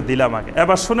পরিচয় দিলাম আগে,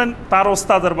 এবার শুনেন তার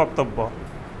ওস্তাদের বক্তব্য,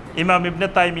 ইমাম ইবনে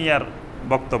তাইমিয়ার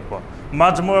বক্তব্য।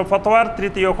 মাজমুয়ে ফতোয়ার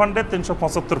 3য় খণ্ডে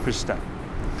 375 পৃষ্ঠা।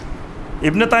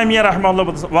 ইবনে তাইমিয়া রাহিমাহুল্লাহ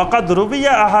বলেছেন, ওয়াকাদ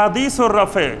রুবিয়া আহাদিসুর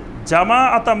রাফে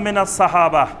জামাআতাম মিনাস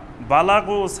সাহাবাহ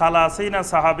বালাগু 30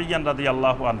 সাহাবিয়ান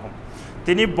রাদিয়াল্লাহু আনহুম।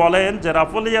 তিনি বলেন যে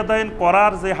রাফুল ইয়াদাইন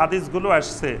করার যে হাদিসগুলো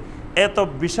আসছে এত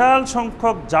বিশাল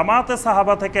সংখ্যক জামাতে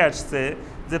সাহাবা থেকে আসছে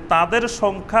যে তাদের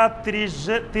সংখ্যা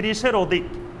 30-এর অধিক।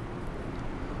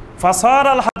 ফাসার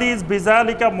আল হাদিস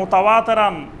বিজালিকা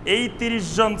মুতাওয়াতিরান, এই 30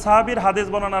 জন সাহাবীর হাদিস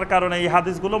বর্ণনার কারণে এই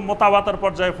হাদিসগুলো মুতাওয়াতির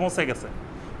পর্যায়ে পৌঁছে গেছে।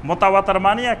 মুতাওয়াতির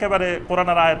মানে একেবারে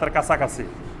কোরআনের আয়াতের কাছাকাছি,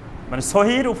 মানে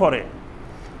সহিহর উপরে।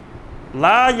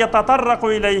 লা ইয়াতাতাররাকু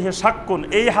ইলাইহি শাক্কুন,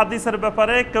 এই হাদিসের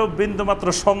ব্যাপারে কেউ বিন্দুমাত্র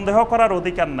সন্দেহ করার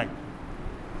অধিকার নাই।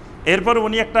 এরপর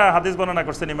উনি একটা হাদিস বর্ণনা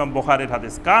করছেন, ইমাম বুখারীর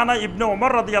হাদিস, কানা ইবনে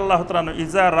ওমর রাদিয়াল্লাহু তাআলা আনহু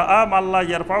ইজা রাআ মাল্লা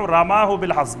ইয়ারফাউ রামাহু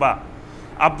বিল হাসবা।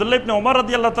 আব্দুল্লাহ ইবনে ওমর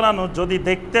রাদিয়াল্লাহু তাআলা আনহু যদি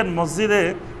দেখতেন মসজিদে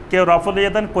কেউ রাফুল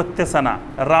ইয়াদান করতেছে না,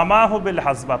 রামাহু বিল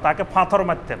হাসবা, তাকে পাথর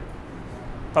মারতেন।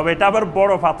 তবে এটা আবার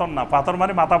বড় পাথর না, পাথর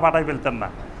মানে মাথা ফাটাই ফেলতেন না।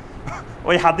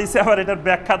 ওই হাদিসে আবার এটার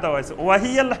ব্যাখ্যা দেওয়া হয়েছে,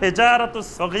 ওয়াহিয়াল হিজারাতুস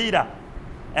সগীরা,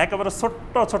 একেবারে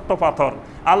ছোট্ট ছোট্ট পাথর,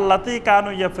 আল্লাতী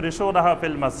কানু ইয়াফরিশুনাহা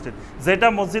ফিল মসজিদ, যেটা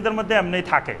মসজিদের মধ্যে এমনিই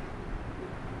থাকে।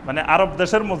 মানে আরব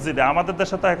দেশের মসজিদে, আমাদের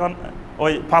দেশে তো এখন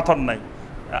ওই পাথর নাই,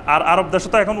 আর আরব দেশে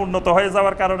তো এখন উন্নত হয়ে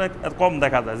যাওয়ার কারণে কম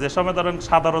দেখা যায়। যে সময় ধরেন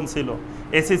সাধারণ ছিল,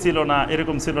 এসি ছিল না,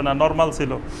 এরকম ছিল না, নর্মাল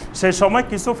ছিল, সেই সময়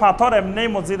কিছু পাথর এমনিই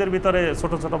মসজিদের ভিতরে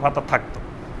ছোট ছোট পাথর থাকতো।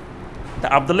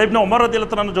 আব্দুল্লাহ ইবনে ওমর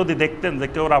রাদিয়াল্লাহু তাআলা যদি দেখতেন যে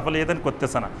কেউ রাফুল ইয়াদান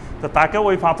করতেছে না, তো তাকে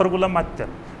ওই পাথরগুলো মারতেন,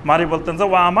 মারি বলতেন যে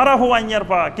ওয়া আমারাহু আইয়ার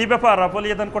পা, কি ব্যাপার রাফুল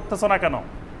ইয়াদান করতেছ না কেন?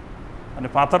 মানে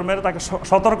পাথর মেরে তাকে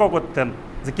সতর্ক করতেন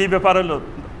যে কি ব্যাপার হলো।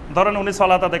 ধরেন উনি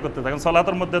সলাত আদায় করতে থাকেন,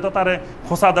 সলাতের মধ্যে তো তারে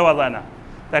খোসা দেওয়া যায় না,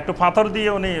 তো একটু পাথর দিয়ে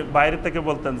উনি বাইরে থেকে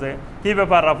বলতেন যে কি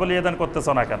ব্যাপার রাফুল ইয়াদান করতেছ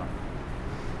না কেন?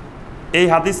 এই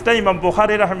হাদিসটা ইমাম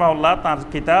বুখারী রাহিমাহুল্লাহ তার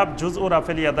কিতাব জুজউ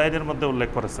রাফিল ইয়াদাইনের মধ্যে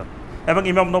উল্লেখ করেছেন, এবং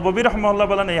ইমাম নববী রাহিমাহুল্লাহ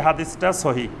বলেন এই হাদিসটা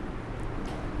সহিহ।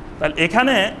 তাহলে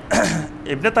এখানে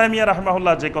ইবনে তাইমিয়া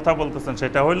রাহিমাহুল্লাহ যে কথা বলতেছেন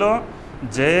সেটা হলো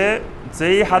যে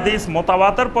যেই হাদিস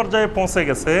মুতাওয়াতির পর্যায়ে পৌঁছে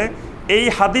গেছে,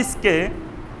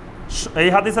 এই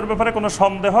হাদিসের ব্যাপারে কোনো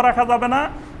সন্দেহ রাখা যাবে না।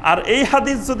 আর এই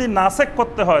হাদিস যদি নাসেখ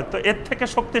করতে হয় তো এর থেকে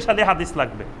শক্তিশালী হাদিস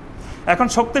লাগবে। এখন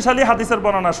শক্তিশালী হাদিসের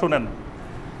বর্ণনা শুনেন,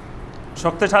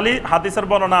 শক্তিশালী হাদিসের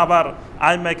বর্ণনা আবার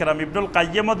আইমায়ে কেরাম ইবনুল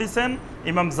কাইয়্যিমও দিছেন,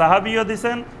 ইমাম জাহাবিও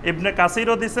দিছেন, ইবনে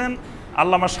কাসিরও দিছেন,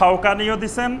 আল্লামা শাওকানিও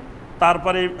দিছেন,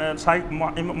 তারপরে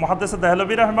মুহাদ্দিস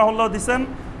দেহলভী রাহিমাহুল্লাহ দিছেন,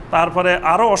 তারপরে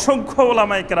আরও অসংখ্য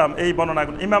উলামায়ে কেরাম এই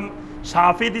বর্ণনাগুলো, ইমাম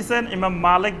শাফি দিছেন, ইমাম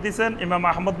মালিক দিছেন, ইমাম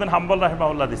আহমদ বিন হাম্বল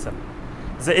রাহিমাহুল্লাহ দিছেন,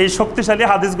 যে এই শক্তিশালী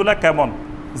হাদিসগুলো কেমন,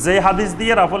 যে হাদিস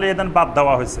দিয়ে রাফুল ইয়াদান বাদ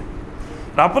দেওয়া হয়েছে।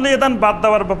 রাফুল ইয়াদান বাদ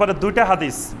দেওয়ার ব্যাপারে দুইটা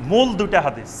হাদিস, মূল দুইটা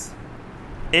হাদিস,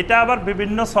 এটা আবার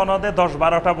বিভিন্ন সনদে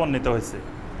 10-12টা বর্ণিত হয়েছে,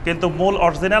 কিন্তু মূল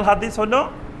অরিজিনাল হাদিস হলো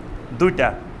দুইটা।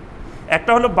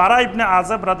 একটা হলো বারা ইবনে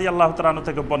আযাব রাদিয়াল্লাহু তাআলা আনহু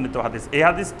থেকে বর্ণিত হাদিস, এই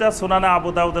হাদিসটা সুনানে আবু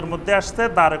দাউদের মধ্যে আসছে,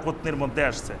 দারকুতনির মধ্যে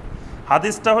আসছে।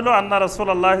 হাদিসটা হলো আন্না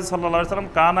রাসূলুল্লাহ সাল্লাল্লাহু আলাইহি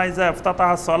ওয়াসাল্লাম কানা ইযা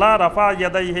ইফতাতাহা সালাহ রাফা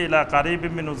ইয়াদাইহি ইলা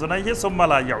কারিবিন মিন উযুনাইহি সুম্মা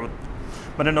লা ইয়াউদ।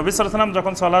 মানে নবী সাল্লাল্লাহু আলাইহি ওয়াসাল্লাম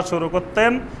যখন সালাত শুরু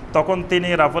করতেন তখন তিনি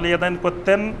রাফুল ইয়াদাইন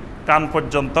করতেন কান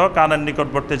পর্যন্ত, কানের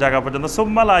নিকটবর্তী জায়গা পর্যন্ত,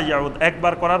 সুম্মা লা ইয়াউদ,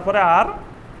 একবার করার পরে আর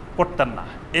করতেন না।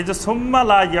 এই যে সুম্মা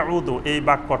লা ইয়াউদু, এই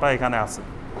বাক্যটা এখানে আছে,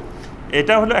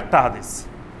 এটা হলো একটা হাদিস।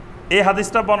 এই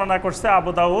হাদিসটা বর্ণনা করছে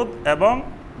আবু দাউদ এবং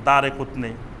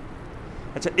দারকুতনি।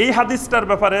 আচ্ছা, এই হাদিসটার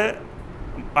ব্যাপারে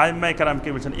আইম্মায়ে কেরাম কি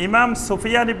বলছেন? ইমাম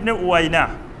সুফিয়ান ইবনে উয়াইনা,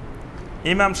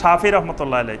 ইমাম শাফি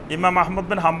রহমতুল্লাহ আলাইহি, ইমাম আহমদ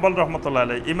বিন হাম্বল রহমতুল্লাহ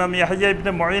আলাইহি, ইমাম ইয়াহইয়া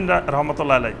ইবনে মুঈন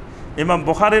রহমতুল্লাহ আলাইহি, ইমাম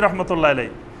বুখারী রহমতুল্লাহ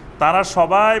আলাইহি, তারা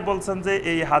সবাই বলছেন যে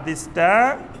এই হাদিসটা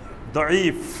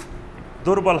দঈফ,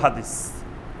 দুর্বল হাদিস।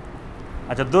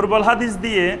 আচ্ছা, দুর্বল হাদিস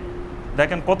দিয়ে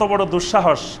দেখেন কত বড়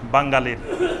দুঃসাহস বাঙালির।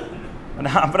 মানে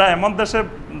আমরা এমন দেশে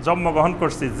জন্মগ্রহণ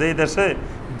করছি যে দেশে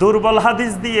দুর্বল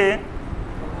হাদিস দিয়ে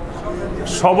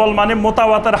সবল মানে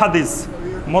মুতাওয়াতির হাদিস,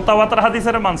 মুতাওয়াতির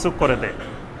হাদিসের মানসুখ করে দেয়।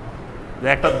 যে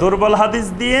একটা দুর্বল হাদিস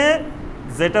দিয়ে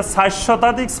যেটা ৬০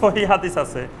 শতাধিক সহিহ হাদিস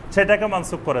আছে সেটাকে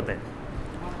মানসুখ করে দেয়।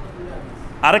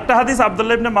 আরেকটা হাদিস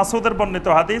আব্দুল্লাহ ইবনে মাসউদের বর্ণিত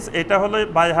হাদিস, এটা হলো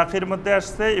বাইহাকির মধ্যে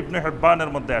আসছে, ইবনে হিব্বানের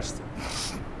মধ্যে আসছে।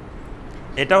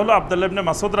 এটা হলো আব্দুল্লাহ ইবনে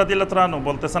মাসউদ রাদিয়াল্লাহু তাআলা আনহু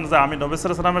বলতেছেন যে আমি নবী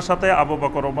সাল্লাল্লাহু আলাইহি ওয়াসাল্লামের সাথে আবু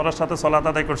বকর ওমরের সাথে সালাত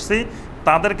আদায় করছি,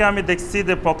 তাদেরকে আমি দেখছি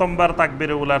যে প্রথমবার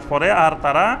তাকবীরে উলার পরে আর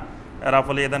তারা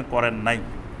রাফুল ইয়াদান করেন নাই।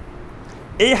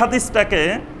 এই হাদিসটাকে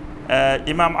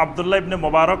ইমাম আব্দুল্লাহ ইবনে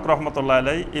মুবারক রহমতুল্লাহ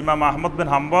আলাইহি, ইমাম আহমদ বিন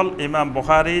হাম্বল, ইমাম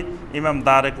বুখারী, ইমাম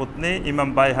দারকুতনি, ইমাম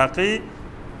বাইহাকি,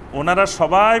 ওনারা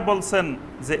সবাই বলছেন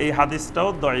যে এই হাদিসটাও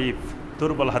দঈফ,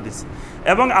 দুর্বল হাদিস।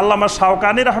 এবং আল্লামা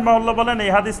শাওকানি রাহিমাহুল্লাহ বলেন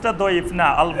এই হাদিসটা দঈফ না,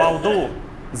 আল মাউদু,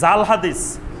 জাল হাদিস।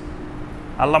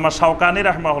 আল্লামা শাওকানি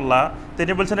রাহিমাহুল্লাহ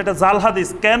তিনি বলছেন এটা জাল হাদিস।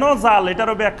 কেন জাল,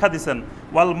 এটারও ব্যাখ্যা দিচ্ছেন।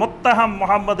 ওয়াল মুত্তাহাম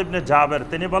মুহাম্মদ ইবনে জাবের,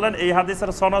 তিনি বলেন এই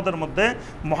হাদিসের সনদের মধ্যে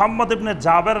মুহাম্মদ ইবনে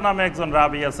জাবের নামে একজন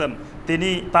রাবি আছেন, তিনি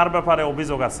তার ব্যাপারে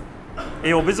অভিযোগ আছে।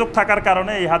 এই অভিযোগ থাকার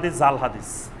কারণে এই হাদিস জাল হাদিস।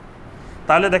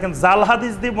 তাহলে দেখেন জাল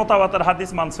হাদিস দিয়ে মুতাওয়াতির হাদিস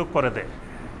মানসুখ করে দেয়,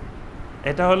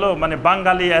 এটা হলো মানে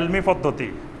বাঙালি এলমি পদ্ধতি।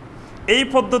 এই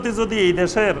পদ্ধতি যদি এই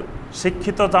দেশের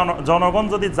শিক্ষিত জনগণ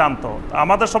যদি জানতো,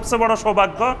 আমাদের সবচেয়ে বড়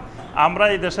সৌভাগ্য আমরা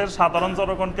এই দেশের সাধারণ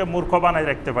জনগণকে মূর্খ বানাই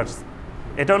রাখতে পারছি,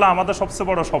 এটা হলো আমাদের সবচেয়ে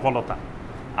বড় সফলতা।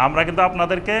 আমরা কিন্তু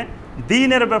আপনাদেরকে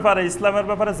দ্বীনের ব্যাপারে, ইসলামের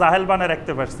ব্যাপারে জাহেল বানায়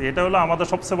রাখতে পারছি, এটা হলো আমাদের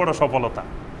সবচেয়ে বড় সফলতা।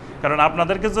 কারণ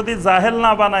আপনাদেরকে যদি জাহেল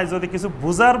না বানায়, যদি কিছু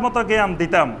বুঝার মতো জ্ঞান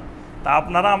দিতাম, তা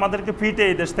আপনারা আমাদেরকে পিটে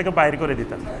এই দেশ থেকে বাইর করে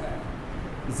দিতেন।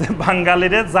 যে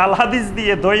বাঙালিরে জাল হাদিস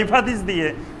দিয়ে দইফ হাদিস দিয়ে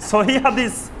সহি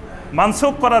হাদিস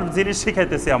মানসুখ করার জিনিস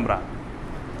শিখাইতেছি আমরা।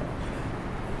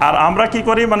 আর আমরা কি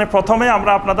করি, মানে প্রথমে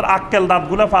আমরা আপনাদের আক্কেল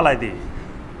দাঁতগুলো ফালাই দিই।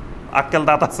 আক্কেল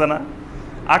দাঁত আছে না,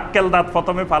 আক্কেল দাঁত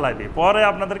প্রথমে ফালাই দিই, পরে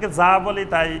আপনাদেরকে যা বলি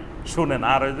তাই শুনেন।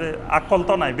 আর ওই যে আক্কল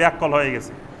তো নাই, বেআক্কল হয়ে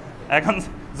গেছে। এখন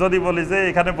যদি বলি যে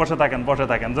এখানে বসে থাকেন বসে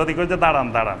থাকেন, যদি কই যে দাঁড়ান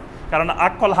দাঁড়ান, কারণ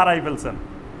আক্কল হারাই ফেলছেন।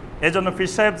 এই জন্য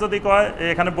পীর সাহেব যদি কয়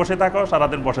এখানে বসে থাকো,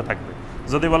 সারাদিন বসে থাকবে।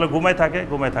 যদি বলে ঘুমাই থাকে,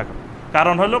 ঘুমাই থাকো।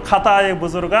 কারণ হলো খাতায়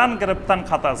বুজুর্গান গ্রেপ্তান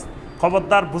খাতাস,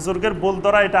 খবরদার বুজুর্গের ভুল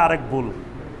ধরা এটা আরেক ভুল,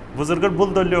 বুজুর্গের ভুল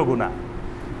ধরলেও গুণা।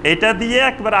 এটা দিয়ে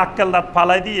একবার আক্কেল দাঁত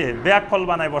ফালাই দিয়ে বেআক্কল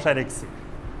বানায় বসায় রেখেছি।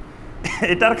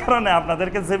 এটার কারণে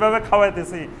আপনাদেরকে যেভাবে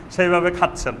খাওয়াইতেছি সেইভাবে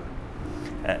খাচ্ছেন।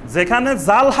 যেখানে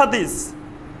জাল হাদিস,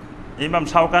 ইমাম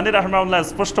শাওকানি রাহমাহুল্লাহ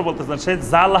স্পষ্ট বলতেছেন, সেই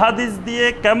জাল হাদিস দিয়ে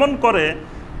কেমন করে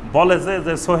বলে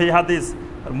যে সহি হাদিস,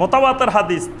 মোতাওয়াতের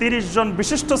হাদিস, 30 জন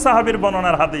বিশিষ্ট সাহাবীর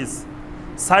বর্ণনার হাদিস,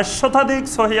 400 শতাধিক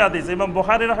সহি হাদিস। ইমাম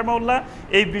বুখারী রাহমাহুল্লাহ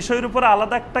এই বিষয়ের উপরে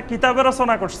আলাদা একটা কিতাবের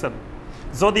রচনা করছেন।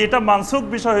 যদি এটা মানসুখ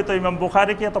বিষয় হইতো, ইমাম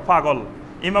বুখারী কি এত পাগল?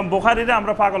 ইমাম বুখারীরে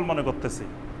আমরা পাগল মনে করতেছি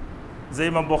যে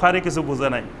ইমাম বুখারী কিছু বুঝে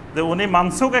নাই, যে উনি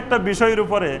মানসুখ একটা বিষয়ের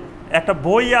উপরে একটা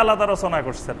বই আলাদা রচনা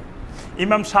করছেন।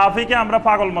 ইমাম শাফিকে আমরা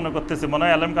পাগল মনে করতেছি, মনে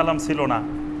হয় আলেম কালাম ছিল না।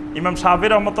 ইমাম শাফি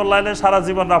রহমতুল্লাহ আলাইহি সারা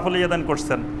জীবন রাফল ইয়াদান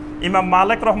করছেন, ইমাম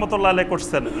মালিক রহমতুল্লাহ আলাইহি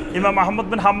করছেন, ইমাম আহমদ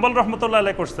বিন হাম্বল রহমতুল্লাহ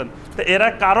আলাইহি করছেন। তো এরা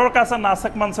কারোর কাছে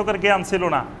নাসেক মানসুকের জ্ঞান ছিল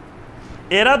না,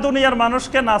 এরা দুনিয়ার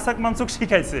মানুষকে নাসেক মানসুক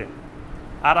শিখাইছে।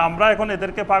 আর আমরা এখন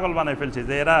এদেরকে পাগল বানাই ফেলছি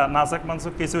যে এরা নাসেক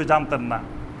মানসুক কিছুই জানতেন না।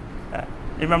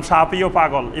 ইমাম শাফিও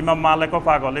পাগল, ইমাম মালিকও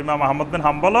পাগল, ইমাম আহমদ বিন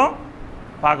হাম্বলও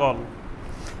পাগল।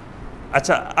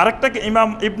 আচ্ছা, আরেকটা ইমাম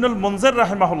ইবনুল মুনজির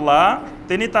রাহিমাহুল্লাহ,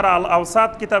 তিনি তার আল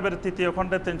আওসাত কিতাবের 3য়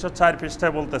খণ্ডে 304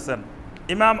 পৃষ্ঠায় বলতেছেন,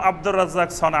 ইমাম আব্দুর রাজ্জাক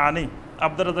সনাআনী,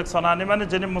 আব্দুর রাজ্জাক সনাআনী মানে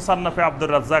যিনি মুসান্নাফে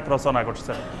আব্দুর রাজ্জাক রচনা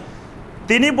করছেন,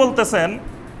 তিনি বলতেছেন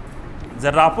যে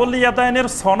রাফল ইয়াদাইনের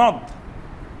সনদ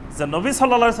যে নবী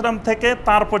সাল্লাল্লাহু আলাইহি সাল্লাম থেকে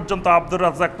তার পর্যন্ত আব্দুর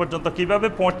রাজ্জাক পর্যন্ত কিভাবে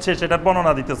পৌঁছছে সেটার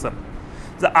বর্ণনা দিতেছেন।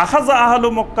 যে আখাযা আহলু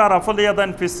মক্কা রাফল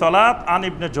ইয়াদাইন ফিস সালাত আন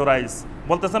ইবনে জুরাইজ,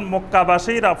 বলতেছেন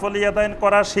মক্কাবাসী রাফল ইয়াদাইন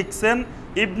করা শিখছেন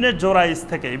ইবনে জুরাইজ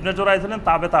থেকে। ইবনে জুরাইজ হলেন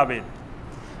তাবে।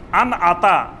 আন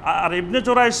আতা, আর ইবনে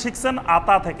জুরাইজ শিখছেন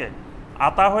আতা থেকে।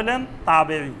 আতা হলেন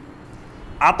তাবেঈ।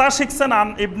 আতা শিখছেন আন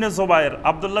ইবনে জুবাইর,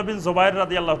 আব্দুল্লাহ বিন জুবাইর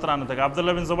রাদিয়াল্লাহু তাআলা আনহু থেকে।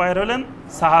 আব্দুল্লাহ বিন জুবাইর হলেন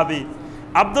সাহাবী।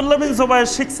 আব্দুল্লাহ বিন জুবাইর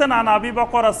শিখছেন আন আবি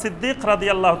বকর সিদ্দিক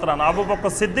রাদিয়াল্লাহু তাআলা আনহু, আবু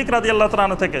বকর সিদ্দিক রাদিয়াল্লাহু তাআলা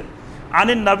আনহু থেকে।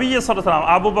 আনিন নবী সাল্লাল্লাহু আলাইহি ওয়াসাল্লাম,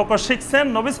 আবু বকর শিখছেন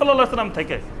নবী সাল্লাল্লাহু আলাইহি ওয়াসাল্লাম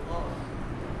থেকে।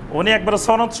 উনি একবার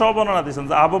সনদ সহ বর্ণনা দিয়েছেন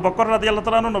যে আবু বকর রাদিয়াল্লাহু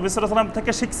তাআলা আনহু নবী সাল্লাল্লাহু আলাইহি ওয়াসাল্লাম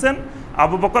থেকে শিখছেন,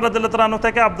 আবু বকর রাদিয়াল্লাহু তাআলা আনহু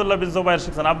থেকে আব্দুল্লাহ বিন জুবাইর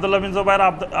শিখছেন। আব্দুল্লাহ বিন জুবাইর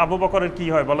আবু বকরের কি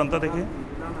হয় বলেন তো দেখি?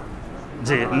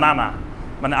 জি নানা,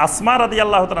 মানে আসমা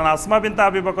রাদিয়াল্লাহু তাআলা, আসমা বিনতে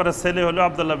আবু বকরের ছেলে হলো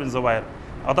আব্দুল্লাহ বিন জুবাইর,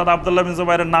 অর্থাৎ আব্দুল্লাহ বিন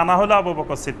জুবাইরের নানা হলো আবু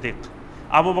বকর সিদ্দিক।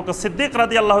 আবু বকর সিদ্দিক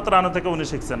রাদিয়াল্লাহু তাআলা আনহু থেকে উনি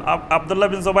শিখছেন। আব্দুল্লাহ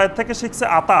বিন জুবাইর থেকে শিখছে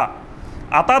আতা,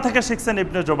 আতা থেকে শিখছেন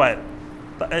ইবনে জুবাইর,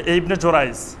 ইবনে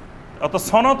জুরাইজ। অত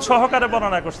সনদ সহকারে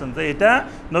বর্ণনা করছেন যে এটা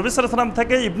নবী সাল্লাল্লাহু আলাইহি ওয়াসাল্লাম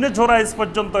থেকে ইবনে জুরাইজ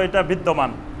পর্যন্ত এটা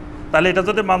বিদ্যমান। তাহলে এটা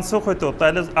যদি মানসুখ হইতো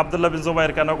তাহলে আব্দুল্লাহ বিন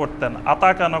জুবাইর কেন করতেন, আতা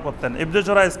কেন করতেন, ইবনে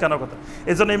জুরাইজ কেন করতেন?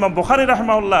 এই জন্য ইমাম বুখারী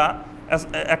রাহিমাহুল্লাহ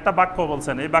একটা বাক্য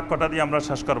বলছেন, এই বাক্যটা দিয়ে আমরা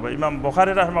শেষ করবো। ইমাম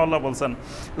বুখারী রাহিমাহুল্লাহ বলছেন,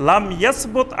 লাম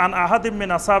ইয়াসবুত আন আহাদিম মিন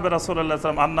আসহাবি রাসূলুল্লাহ সাল্লাল্লাহু আলাইহি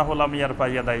ওয়াসাল্লাম আন্নাহু লাম ইয়ারফা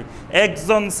ইয়াদাই,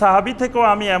 একজন সাহাবী থেকেও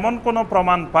আমি এমন কোনো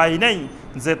প্রমাণ পাই নাই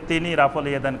যে তিনি রাফল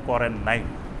ইয়াদান করেন নাই।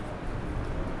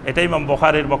 এটা ইমাম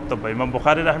বুখারীর বক্তব্য। ইমাম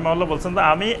বুখারী রাহিমাহুল্লাহ বলছেন যে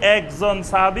আমি একজন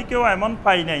সাহাবীকেও এমন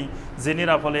পাই নাই যিনি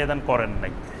রাফল ইয়াদান করেন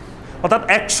নাই, অর্থাৎ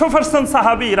 100%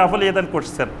 সাহাবী রাফল ইয়াদান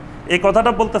করছেন। এই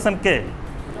কথাটা বলতেছেন কে?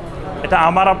 এটা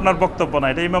আমার আপনার বক্তব্য না,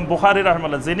 এটা ইমাম বুখারী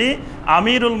রাহিমাহুল্লাহ, যিনি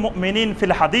আমিরুল মুমিনিন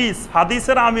ফিল হাদিস,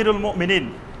 হাদিসের আমিরুল মুমিনিন,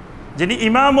 যিনি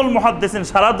ইমামুল মুহাদ্দিসিন,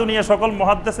 সারা দুনিয়া সকল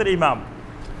মুহাদ্দিসের ইমাম,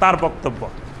 তার বক্তব্য।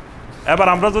 এবার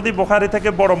আমরা যদি বুখারী থেকে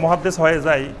বড় মুহাদ্দিস হয়ে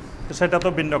যাই সেটা তো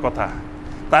ভিন্ন কথা।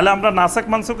 তাহলে আমরা নাসেক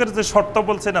মানসুখের যে শর্ত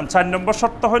বলছিলাম, 4 নম্বর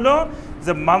শর্ত হলো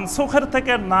যে মানসুখের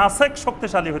থেকে নাসেক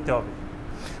শক্তিশালী হতে হবে।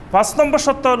 5 নম্বর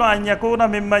শর্ত হলো আন ইয়াকুনা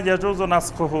মিম্মা ইয়াজুজু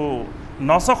নাসখুহু,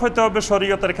 নসখ হইতে হবে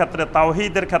শরীয়তের ক্ষেত্রে,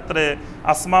 তাওহীদের ক্ষেত্রে,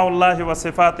 আসমাউল্লাহি ওয়া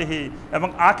সিফাতিহি এবং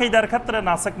আকীদার ক্ষেত্রে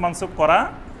নাসেক মানসুখ করা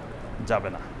যাবে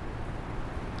না।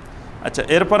 আচ্ছা,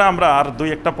 এরপরে আমরা আর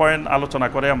 2-1টা পয়েন্ট আলোচনা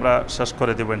করে আমরা শেষ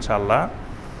করে দেব ইনশাআল্লাহ।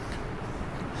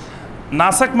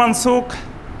 নাসেক মানসুখ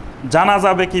জানা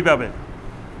যাবে কিভাবে?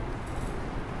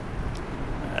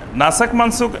 নাসেক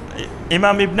মানসুখ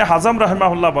ইমাম ইবনে হাজম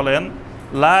রাহিমাহুল্লাহ বলেন,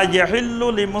 লা ইয়াহিল্লু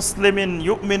লিমুসলিমিন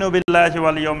ইউমিনু বিল্লাহি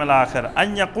ওয়াল ইয়াউমিল আখির আন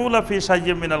ইয়াকুলা ফি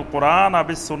শাইয়্যিন মিনাল কুরআন আও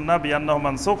বিস সুন্নাহ বিআন্নাহু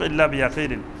মানসুখ ইল্লা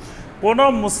বিআখিরিন, কোন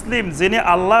মুসলিম যিনি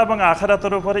আল্লাহ এবং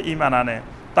আখিরাতের উপরে ঈমান আনে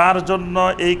তার জন্য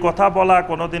এই কথা বলা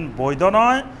কোনোদিন বৈধ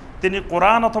নয় তিনি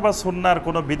কোরআন অথবা সুন্নাহর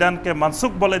কোনো বিধানকে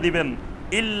মানসুখ বলে দিবেন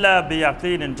ইল্লা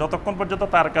বিয়াকিন, যতক্ষণ পর্যন্ত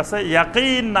তার কাছে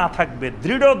ইয়াকিন না থাকবে,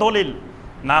 দৃঢ় দলিল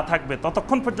না থাকবে,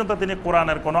 ততক্ষণ পর্যন্ত তিনি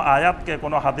কোরআনের কোনো আয়াতকে,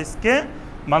 কোনো হাদিসকে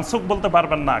মানসুখ বলতে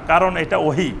পারবেন না। কারণ এটা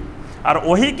ওহী, আর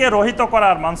ওহীকে রহিত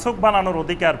করার, মানসুখ বানানোর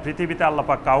অধিকার পৃথিবীতে আল্লাহ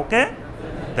পাক কাউকে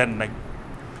দেন নাই।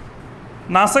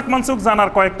 নাসেখ মানসুখ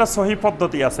জানার কয়েকটা সহি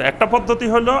পদ্ধতি আছে। একটা পদ্ধতি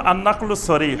হলো আন্নাকলু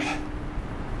শরীফ,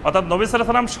 অর্থাৎ নবী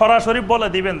সাল্লাল্লাহু আলাইহি ওয়াসাল্লাম সরাসরি বলে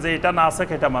দিবেন যে এটা নাসেখ,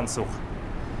 এটা মানসুখ।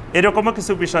 এরকমও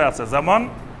কিছু বিষয় আছে, যেমন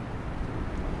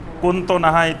কুনতু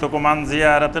নাহাইতুকুম আন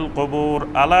জিয়ারাতিল কুবুর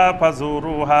আলা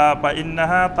ফাজুরুহা ফা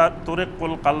ইন্নাহা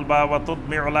তুরিকুল কালবা ওয়া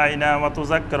তুদমিউল আইনা ওয়া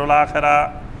তুযাক্কিরুল আখিরা।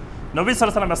 নবী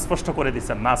সাল্লাল্লাহু আলাইহি ওয়াসাল্লাম স্পষ্ট করে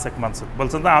দিয়েছেন নাসেখ মানসুখ।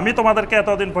 বলছেন যে আমি তোমাদেরকে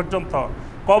এতদিন পর্যন্ত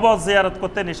কবর জিয়ারত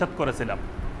করতে নিষেধ করেছিলাম,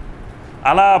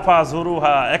 আলা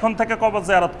ফাজুরুহা, এখন থেকে কবর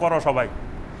জিয়ারত করো সবাই।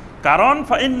 কারণ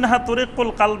ফা ইন্নাহা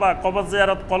তুরিকুল কালবা, কবর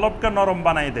জিয়ারত কলবকে নরম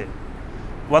বানাই দেয়,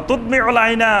 ওয়া তুদমিউল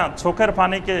আইনা, চোখের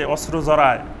পানিকে অশ্রু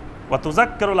জড়ায়, ওয়া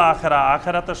তুযাক্কিরুল আখিরা,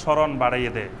 আখিরাতে স্মরণ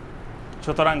বাড়িয়ে দেয়।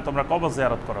 সুতরাং তোমরা কবর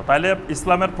জিয়ারত করো। তাইলে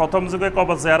ইসলামের প্রথম যুগে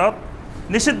কবর জিয়ারত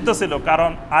নিষিদ্ধ ছিল,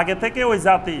 কারণ আগে থেকে ওই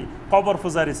জাতি কবর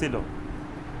পূজারী ছিল,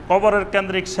 কবরের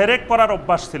কেন্দ্রিক শিরক করার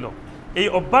অভ্যাস ছিল। এই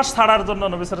অভ্যাস ছাড়ার জন্য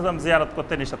নবী সাল্লাল্লাহু আলাইহি ওয়াসাল্লাম জিয়ারত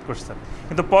করতে নিষেধ করছেন।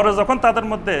 কিন্তু পরে যখন তাদের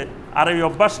মধ্যে আর এই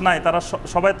অভ্যাস নাই, তারা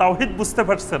সবাই তাওহীদ বুঝতে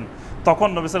পারছেন, তখন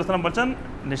নবী সাল্লাল্লাহু আলাইহি ওয়াসাল্লাম বলছেন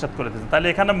নিষেধ করে দিয়েছেন। তাহলে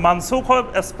এখানে মানসুখ হয়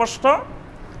স্পষ্ট,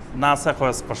 নাসেখ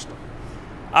হয় স্পষ্ট।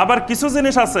 আবার কিছু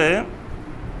জিনিস আছে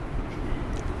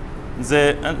যে,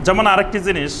 যেমন আরেকটি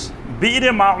জিনিস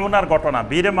বীরে মাউনার ঘটনা।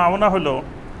 বীরে মাউনা হলো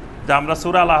যে আমরা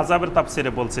সূরা আল আহজাবের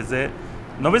তাফসিরে বলছি যে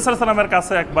নবী সাল্লাল্লাহু আলাইহি ওয়াসাল্লামের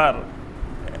কাছে একবার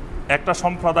একটা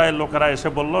সম্প্রদায়ের লোকেরা এসে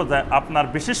বলল যে আপনার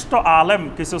বিশিষ্ট আলেম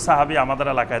কিছু সাহাবী আমাদের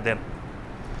এলাকায় দেন।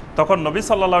 তখন নবী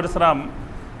সাল্লাল্লাহু আলাইহি ওয়াসাল্লাম,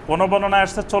 কোনো বর্ণনায়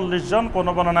আসছে 40 জন,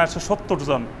 কোনো বর্ণনায় আসছে 70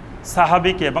 জন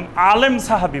সাহাবীকে, এবং আলেম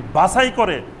সাহাবী বাছাই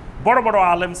করে বড় বড়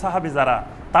আলেম সাহাবী যারা,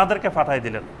 তাদেরকে পাঠাই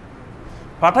দিলেন।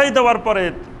 পাঠাই দেওয়ার পরে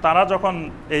তারা যখন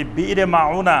এই বীরে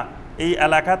মাউনা এই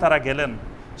এলাকায় তারা গেলেন,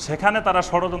 সেখানে তারা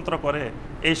ষড়যন্ত্র করে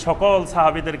এই সকল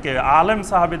সাহাবীদেরকে, আলেম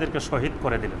সাহাবীদেরকে শহীদ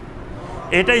করে দিলেন।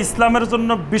 এটা ইসলামের জন্য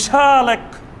বিশাল এক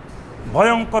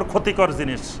ভয়ঙ্কর ক্ষতিকর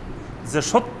জিনিস, যে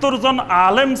 70 জন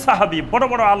আলেম সাহাবী, বড়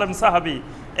বড় আলেম সাহাবী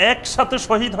একসাথে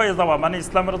শহীদ হয়ে যাওয়া মানে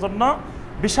ইসলামের জন্য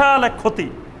বিশাল এক ক্ষতি।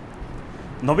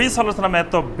 নবী সাল্লাল্লাহু আলাইহি ওয়াসাল্লাম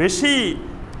এত বেশি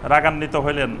রাগান্বিত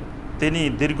হইলেন, তিনি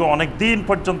দীর্ঘ অনেক দিন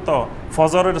পর্যন্ত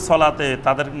ফজরের সলাতে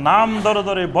তাদের নাম ধরে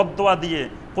ধরে বদদোয়া দিয়ে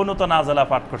কুনুত নাজিলা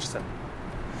পাঠ করছেন।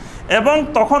 এবং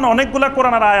তখন অনেকগুলা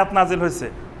কোরআনের আয়াত নাজিল হয়েছে,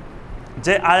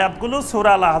 যে আয়াতগুলো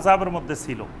সূরা আল আহজাবের মধ্যে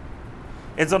ছিল।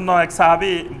 এজন্য এক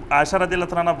সাহাবী আয়েশা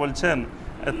রাদিয়াল্লাহু তাআলা বলছেন,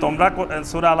 তোমরা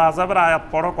সূরা আল আহজাবের আয়াত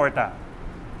পড়ো কয়টা?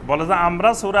 বলে যে আমরা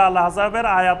সূরা আল আহজাবের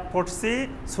আয়াত পড়ছি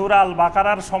সূরা আল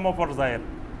বাকারার সমপর্যায়ের।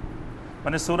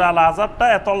 মানে সূরা আল আহজাবটা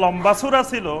এত লম্বা সূরা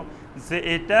ছিল যে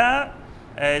এটা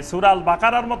সূরা আল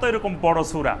বাকারার মতো এরকম বড়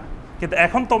সূরা, কিন্তু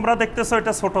এখন তোমরা দেখতেছো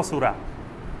এটা ছোট সূরা।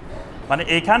 মানে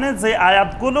এখানে যে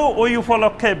আয়াতগুলো ওই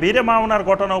উপলক্ষে, বীরে মাউনার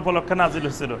ঘটনা উপলক্ষে নাজিল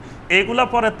হয়েছিল, এগুলো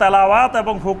পরে তেলাওয়াত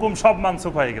এবং হুকুম সব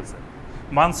মানসুখ হয়ে গেছে।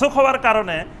 মানসুখ হওয়ার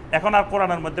কারণে এখন আর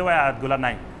কোরআনের মধ্যে ওই আয়াতগুলো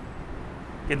নাই।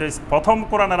 কিন্তু প্রথম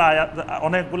কোরআনের আয়াত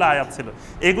অনেকগুলো আয়াত ছিল,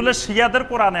 এগুলো শিয়াদের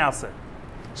কোরআনে আছে।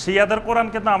 শিয়াদের কোরআন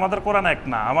কিন্তু আমাদের কোরআন এক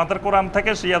না, আমাদের কোরআন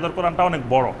থেকে শিয়াদের কোরআনটা অনেক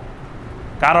বড়।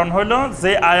 কারণ হইল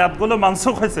যে আয়াতগুলো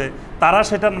মানসুখ হয়েছে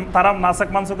তারা নাসেখ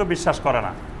মানসুখে বিশ্বাস করে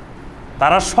না।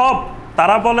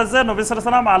 তারা বলে যে নবী সাল্লাল্লাহু আলাইহি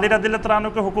ওয়াসাল্লাম আলী রাদিয়াল্লাহু তাআলা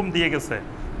আনহুকে হুকুম দিয়ে গেছে,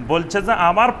 বলছে যে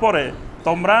আমার পরে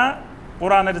তোমরা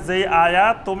কোরআনের যেই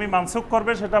আয়াত তুমি মানসুখ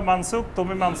করবে সেটা মানসুখ,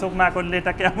 তুমি মানসুখ না করলে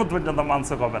এটা কিয়ামত পর্যন্ত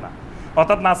মানসুখ হবে না।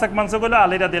 অর্থাৎ নাসেখ মানসুখ হলে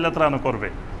আলী রাদিয়াল্লাহু তাআলা আনহু করবে।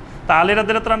 তা আলী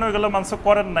রাদিয়াল্লাহু তাআলা আনহু এগুলো মানসুখ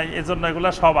করেন নাই, এজন্য এগুলো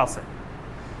সব আছে।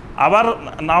 আবার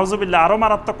নাউজুবিল্লাহ, আরও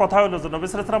মারাত্মক কথা হলো যে নবী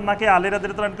সাল্লাল্লাহু আলাইহি ওয়াসাল্লাম নাকি আলী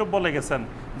রাদিয়াল্লাহু তাআলা আনহুকে বলে গেছেন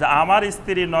যে আমার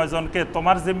স্ত্রী 9 জনকে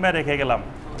তোমার জিম্মায় রেখে গেলাম,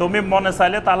 তুমি মনে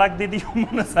চাইলে তালাক দিয়ে দিও,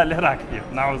 মনে চাইলে রাখিও।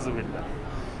 নাউজুবিল্লাহ।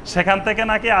 সেখান থেকে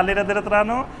নাকি আলী রাদিয়াল্লাহু তাআলা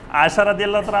আনহু আয়েশা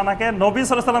রাদিয়াল্লাহু তাআলা আনহাকে নবী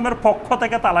সাল্লাল্লাহু আলাইহি ওয়াসাল্লামের পক্ষ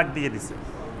থেকে তালাক দিয়ে দিছে।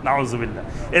 নাউজুবিল্লাহ।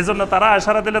 এজন্য তারা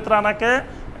আয়েশা রাদিয়াল্লাহু তাআলা আনহাকে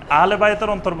আহলে বাইতের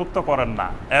অন্তর্ভুক্ত করেন না,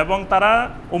 এবং তারা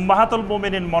উম্মাহাতুল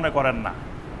মুমিনিন মনে করেন না।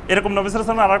 এরকম নবী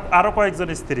সাল্লাল্লাহু আলাইহি ওয়াসাল্লাম আরও কয়েকজন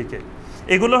স্ত্রীকে।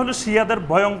 এগুলো হলো শিয়াদের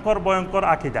ভয়ঙ্কর ভয়ঙ্কর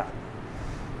আকীদা।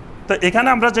 তো এখানে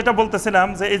আমরা যেটা বলতেছিলাম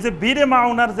যে এই যে বীরে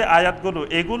মাউনার যে আয়াতগুলো,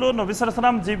 এগুলো নবী সাল্লাল্লাহু আলাইহি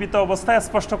ওয়াসাল্লাম জীবিত অবস্থায়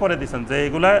স্পষ্ট করে দিয়েছেন যে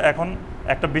এগুলা এখন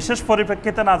একটা বিশেষ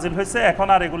পরিপ্রেক্ষিতে নাজিল হয়েছে, এখন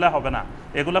আর এগুলা হবে না,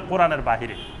 এগুলা কোরআনের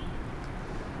বাহিরে।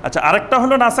 আচ্ছা, আরেকটা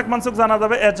হলো নাসেখ মানসুখ জানা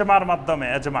যাবে এজমার মাধ্যমে।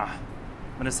 এজমা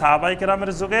মানে সাহাবায়ে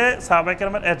কেরামের যুগে সাহাবায়ে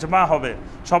কেরামের এজমা হবে,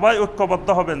 সবাই ঐক্যবদ্ধ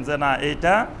হবেন যে না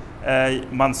এইটা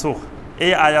মানসুখ,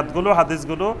 এই আয়াতগুলো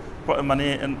হাদিসগুলো মানে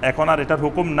এখন আর এটার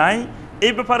হুকুম নাই।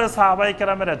 এই ব্যাপারে সাহাবায়ে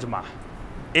কেরামের এজমা,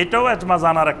 এটাও এজমা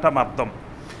জানার একটা মাধ্যম।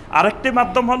 আরেকটি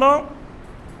মাধ্যম হলো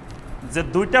যে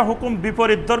দুইটা হুকুম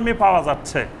বিপরীতধর্মী পাওয়া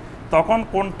যাচ্ছে, তখন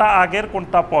কোনটা আগের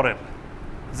কোনটা পরের,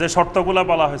 যে শর্তগুলো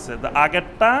বলা হয়েছে,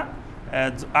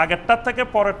 আগেরটার থেকে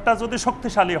পরেরটা যদি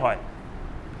শক্তিশালী হয়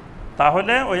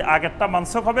তাহলে ওই আগেরটা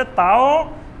মানসুখ হবে। তাও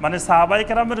মানে সাহাবায়ে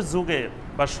কেরামের যুগে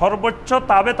বা সর্বোচ্চ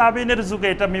তাবে তাবিনের যুগে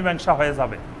এটা মীমাংসা হয়ে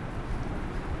যাবে।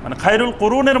 মানে খায়রুল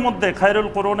কুরুনের মধ্যে খায়রুল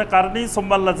কুরুনে কারনি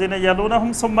সুম্মাল্লাযিনা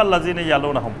ইয়ালুনাহুম সুম্মাল্লাযিনা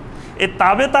ইয়ালুনাহুম, এই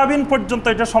তাবে তাবিন পর্যন্ত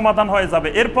এটা সমাধান হয়ে যাবে,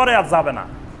 এরপরে আর যাবে না।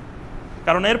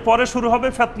 কারণ এরপরে শুরু হবে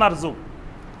ফিতনার যুগ।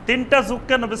 তিনটা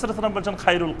যুগকে নবী সাল্লাল্লাহু আলাইহি ওয়াসাল্লাম বলেছেন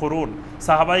খায়রুল কুরুন,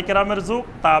 সাহাবায়ে কেরামের যুগ,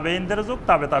 তাবেঈনদের যুগ,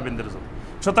 তাবে তাবিনদের যুগ।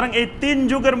 সুতরাং এই তিন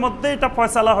যুগের মধ্যে এটা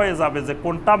ফয়সালা হয়ে যাবে যে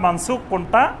কোনটা মানসুখ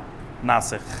কোনটা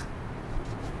নাসিখ।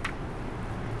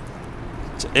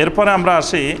 এরপরে আমরা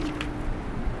আসি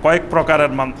কয়েক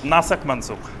প্রকারের নাসিখ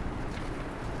মানসুখ।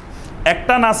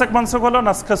 একটা নাসিখ মানসুখ হলো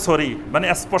নাসখে সরি, মানে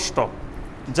স্পষ্ট।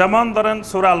 যেমন ধরেন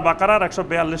সূরা আল বাকারার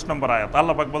 142 নম্বর আয়াত,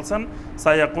 আল্লাহ পাক বলছেন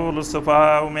সায়াকুলুস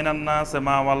সুফাহাউ মিনান নাসি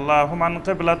মা ওয়াল্লাহুম আন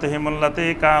কিবলাতিহিম আল্লাতী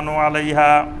কানু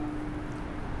আলাইহা,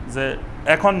 যে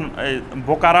এখন এই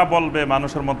বোকারা বলবে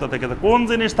মানুষের মধ্যে থেকে কোন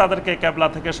জিনিস তাদেরকে কিবলা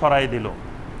থেকে সরাই দিল।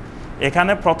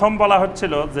 এখানে প্রথম বলা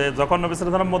হচ্ছিল যে যখন নবী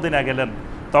সাল্লাল্লাহু আলাইহি ওয়াসাল্লাম মদিনা গেলেন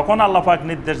তখন আল্লাহ পাক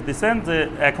নির্দেশ দিয়েছেন যে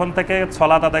এখন থেকে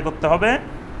সালাত আদায় করতে হবে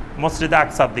মসজিদে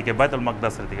আকসার দিকে, বাইতুল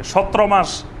মাকদাসের দিকে। 17 মাস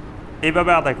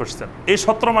এইভাবে আদায় করছেন। এই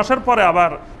 17 মাসের পরে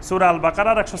আবার সূরা আল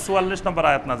বাকারার 144 নম্বর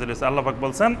আয়াত নাযিল হয়েছে। আল্লাহ পাক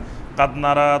বলছেন কাদ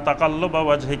নারা তাকাল্লুবা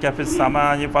ওয়াজহিকা ফিস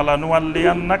সামাই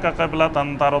ফালানুওয়াল্লিয়ান্নাকা কিবলাতান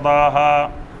তারদাহা,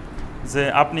 যে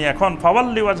আপনি এখন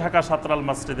ফাওয়াল্লি ওয়াজহাকা শাতরাল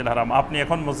মাসজিদিল হারাম, আপনি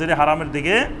এখন মসজিদে হারামের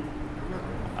দিকে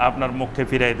আপনার মুখকে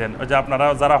ফিরাই দেন। ওই যে আপনারা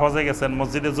যারা হজে গেছেন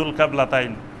মসজিদে জুল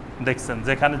কিবলাতাইন দেখছেন,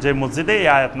 যেখানে যে মসজিদে এই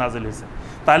আয়াত নাযিল হয়েছে।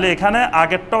 তাহলে এখানে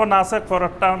আগেরটাও নাসিখ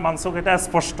পরেরটা মানসুখ, এটা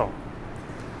স্পষ্ট।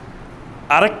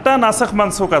 আরেকটা নাসিখ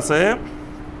মানসুখ আছে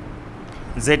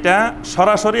যেটা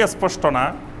সরাসরি স্পষ্ট না,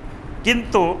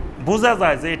 কিন্তু বোঝা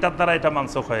যায় যে এটার দ্বারা এটা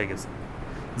মানসুখ হয়ে গেছে।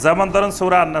 যেমন ধরেন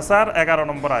সূরা আন-নাসার 11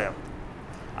 নম্বর আয়াত,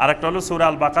 আরেকটা হলো সূরা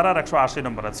আল বাকারার 180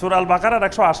 নম্বর আয়াত। সূরা আল বাকারার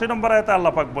 180 নম্বর আয়াতে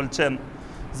আল্লাহ পাক বলছেন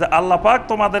যে আল্লাহ পাক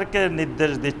তোমাদেরকে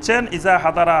নির্দেশ দিচ্ছেন ইজা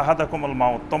হাদারা আহাদাকুমুল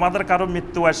মাউত, তোমাদের কারো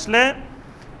মৃত্যু আসলে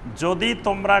যদি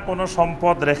তোমরা কোনো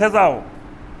সম্পদ রেখে যাও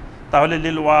তাহলে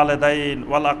লিল ওয়ালিদাইন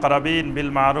ওয়াল আকরাবিন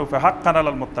বিল মারুফ হাক্কান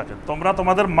আলাল মুত্তাকিন, তোমরা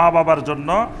তোমাদের মা বাবার জন্য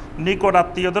নিকট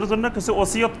আত্মীয়দের জন্য কিছু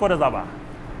ওসিয়ত করে যাবা।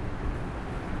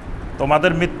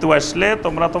 তোমাদের মৃত্যু আসলে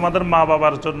তোমরা তোমাদের মা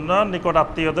বাবার জন্য নিকট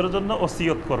আত্মীয়দের জন্য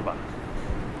ওসিয়ত করবা।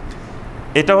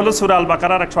 এটা হলো সূরা আল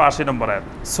বাকারার 180 নম্বর আয়াত।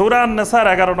 সূরা আন-নাসার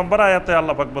 11 নম্বর আয়াতে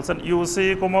আল্লাহ পাক বলেন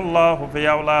ইউসিকুমুল্লাহু ফি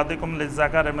আওলাদিকুম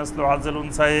লিয-যাকারি মিসলু হাযিল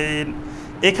উনসাইন।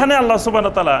 এখানে আল্লাহ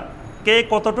সুবহানাহু ওয়া তাআলা কে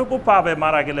কতটুকু পাবে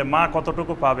মারা গেলে, মা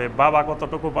কতটুকু পাবে, বাবা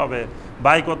কতটুকু পাবে,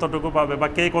 ভাই কতটুকু পাবে, বা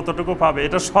কে কতটুকু পাবে,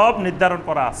 এটা সব নির্ধারণ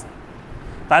করা আছে।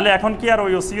 তাহলে এখন কি আর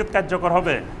ওই ওসিয়ত কার্যকর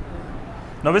হবে?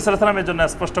 নবী সাল্লাল্লাহু আলাইহি ওয়াসাল্লাম এর জন্য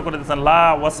স্পষ্ট করে দিয়েছেন লা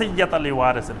ওয়াসিয়াতা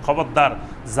লিওয়ারিসিন, খবরদার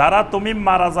যারা তুমি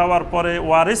মারা যাওয়ার পরে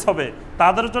ওয়ারিস হবে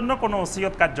তাদের জন্য কোনো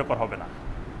ওসিয়ত কার্যকর হবে না।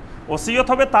 ওসিয়ত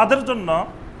হবে তাদের জন্য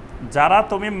যারা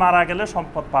তুমি মারা গেলে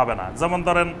সম্পদ পাবে না। যেমন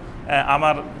ধরেন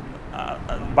আমার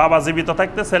বাবা জীবিত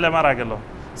থাকতে ছেলে মারা গেল,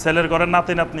 ছেলের ঘরে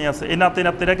নাতি নাতনি আছে, এই নাতি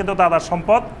নাতনিরা কিন্তু দাদার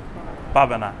সম্পদ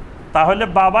পাবে না। তাহলে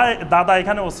দাদা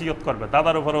এখানে ওসিয়ত করবে,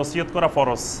 দাদার উপরে ওসিয়ত করা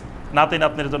ফরজ, নাতি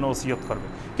নাতনির জন্য ওসিয়ত করবে।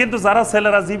 কিন্তু যারা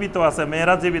ছেলেরা জীবিত আছে,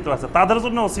 মেয়েরা জীবিত আছে, তাদের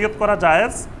জন্য ওসিয়ত করা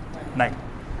জায়েজ নাই।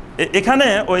 এখানে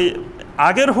ওই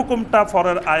আগের হুকুমটা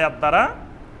পরের আয়াত দ্বারা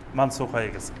মানসুখ হয়ে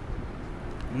গেছে।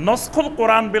 নসখুল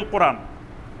কোরআন বিল কোরআন,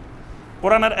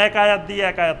 কোরআনের এক আয়াত দিয়ে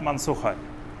এক আয়াত মানসুখ হয়।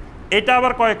 এটা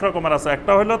আবার কয়েক রকমের আছে।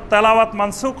 একটা হলো তেলাওয়াত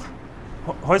মানসুখ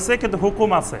হয়েছে কিন্তু হুকুম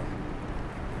আছে,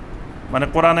 মানে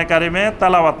কোরআনে কারিমে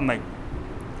তেলাওয়াত নাই,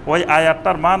 ওই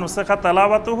আয়াতটার মান উসেখা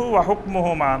তেলাওয়াতুহু ওয়া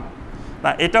হুকমুহু মান না,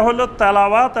 এটা হলো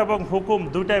তেলাওয়াত এবং হুকুম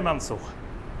দুইটাই মানসুখ।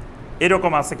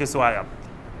 এরকম আছে কিছু আয়াত।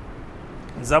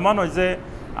 যেমন ওই যে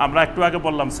আমরা একটু আগে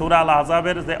বললাম সূরা আল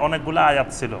আহজাবের যে অনেকগুলো আয়াত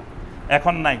ছিল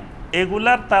এখন নাই,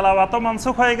 এগুলার তেলাওয়াতও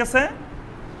মানসুখ হয়ে গেছে,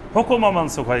 হুকুমও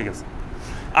মানসুখ হয়ে গেছে।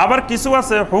 আবার কিছু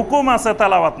আছে হুকুম আছে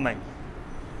তেলাওয়াত নাই,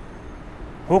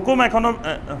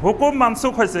 হুকুম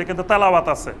মানসুখ হয়েছে কিন্তু তেলাওয়াত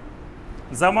আছে।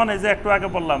 যেমন এই যে একটু আগে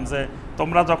বললাম যে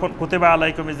তোমরা যখন কুতিবা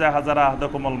আলাইকুম ইজা হাজারা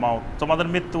আহাদাকুমুল মাউত, তোমাদের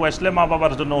মৃত্যু আসলে মা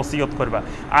বাবার জন্য ওসিয়ত করবা,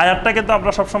 আয়াতটা কিন্তু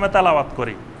আমরা সবসময় তেলাওয়াত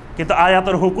করি, কিন্তু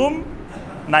আয়াতের হুকুম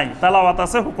নাই, তেলাওয়াত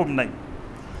আছে হুকুম নাই।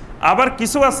 আবার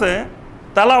কিছু আছে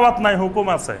তেলাওয়াত নাই হুকুম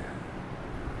আছে।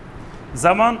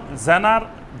 যেমন জেনার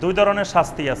দুই ধরনের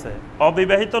শাস্তি আছে।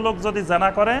 অবিবাহিত লোক যদি জেনা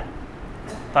করে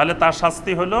তাহলে তার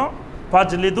শাস্তি হলো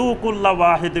ফাজলিদু কুল্লা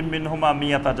ওয়াহিদিম মিনহুমা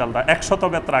মিয়াতা জালদা, 100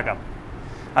 বেত্রাঘাত।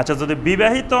 আচ্ছা, যদি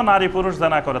বিবাহিত নারী পুরুষ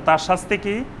জেনা করে তার শাস্তি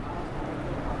কি?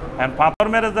 পাথর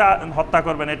মেরে যে হত্যা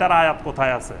করবেন, এটার আয়াত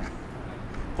কোথায় আছে?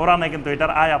 কোরআনে কিন্তু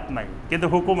এটার আয়াত নাই, কিন্তু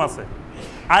হুকুম আছে।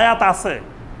 আয়াত আছে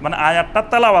মানে আয়াতটা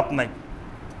তেলাওয়াত নাই।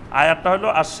 আয়াতটা হলো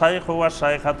আশ-শাইখু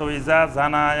ওয়াশ-শাইখাতু ইযা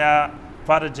জানায়া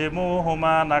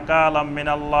ফারজিমুহুমা নাকালাম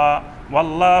মিনাল্লাহ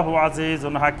ওয়াল্লাহু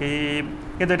আজিজুন হাকীম।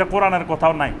 কিন্তু এটা কোরআনের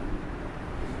কোথাও নাই।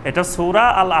 এটা সূরা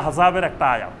আল আহজাবের একটা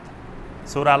আয়াত।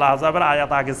 সূরা আল আহজাবের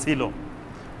আয়াত আগে ছিল,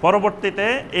 পরবর্তীতে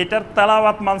এটার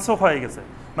তেলাওয়াত মানসুখ হয়ে গেছে।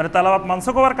 মানে তেলাওয়াত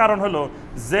মানসুখ হওয়ার কারণ হলো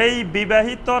যেই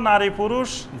বিবাহিত নারী পুরুষ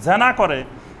জেনা করে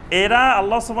এরা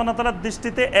আল্লাহ সুবহানাহু ওয়া তাআলার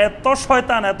দৃষ্টিতে এত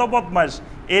শয়তান, এত বদমাইশ,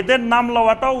 এদের নাম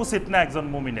লওয়াটাও উচিত না একজন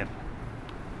মুমিনের।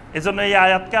 এজন্য এই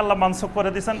আয়াতকে আল্লাহ মানসুখ করে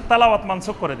দিয়েছেন, তেলাওয়াত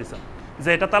মানসুখ করে দিয়েছেন, যে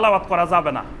এটা তেলাওয়াত করা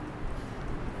যাবে না।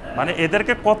 মানে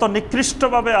এদেরকে কত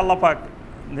নিকৃষ্টভাবে আল্লাহ পাক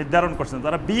নির্ধারণ করছেন।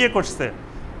 যারা বিয়ে করছে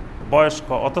বয়স্ক,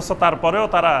 অথচ তারপরেও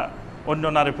তারা অন্য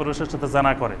নারী পুরুষের সাথে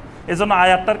জানা করে। এজন্য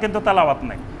আয়াতটার কিন্তু তেলাওয়াত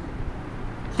নেই,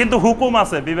 কিন্তু হুকুম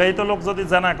আছে বিবাহিত লোক যদি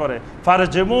জানা করে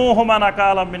ফারজিমুহুমা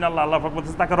নাকালাম মিনাল্লাহ, আল্লাহ পাক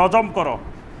বলতেছে তাকে রজম করো,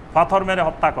 পাথর মেরে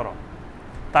হত্যা করো।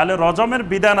 তাহলে রজমের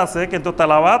বিধান আছে কিন্তু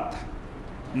তেলাওয়াত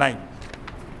নাই।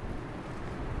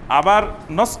 আবার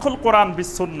নসখুল কোরআন বিস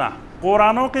সুন্নাহ,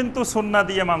 কোরআনও কিন্তু সুন্নাহ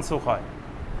দিয়ে মানসুখ হয়।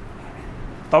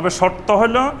 তবে শর্ত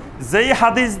হলো যেই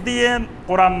হাদিস দিয়ে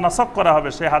কোরআন নাসখ করা হবে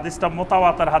সেই হাদিসটা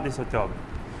মুতাওয়াতির হাদিস হতে হবে।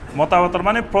 মুতাওয়াতির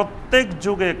মানে প্রত্যেক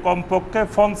যুগে কমপক্ষে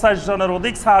 50 জনের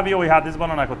অধিক সাহাবী ওই হাদিস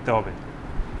বর্ণনা করতে হবে।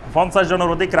 50 জনের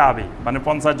অধিক রাবি, মানে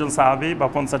 50 জন সাহাবী বা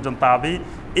 50 জন তাবী,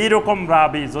 এইরকম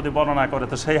রাবি যদি বর্ণনা করে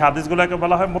তো সেই হাদিসগুলোকে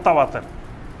বলা হয় মুতাওয়াতির।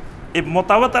 এই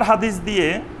মুতাওয়াতির হাদিস দিয়ে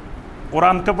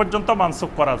কোরআনকে পর্যন্ত মানসুখ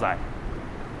করা যায়।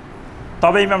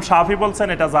 তবে ইমাম শাফি বলছেন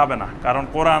এটা যাবে না, কারণ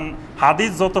কোরআন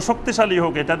হাদিস যত শক্তিশালী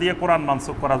হোক এটা দিয়ে কোরআন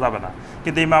মানসুখ করা যাবে না।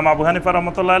 কিন্তু ইমাম আবু হানিফা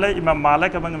রাহমাতুল্লাহ আলাইহি, ইমাম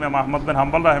মালিক এবং ইমাম আহমদ বিন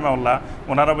হাম্বল রাহিমাহুল্লাহ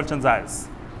ওনারা বলছেন জায়েজ।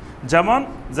 যেমন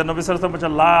যে নবী সাল্লাল্লাহু আলাইহি ওয়াসাল্লাম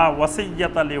বলছেন লা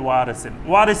ওয়াসিয়্যাতা লিওয়ারিসিন,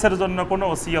 ওয়ারিসের জন্য কোনো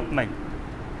ওসিয়ত নাই।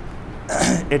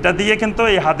 এটা দিয়ে কিন্তু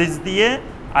এই হাদিস দিয়ে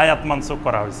আয়াত মানসুখ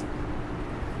করা হয়েছে।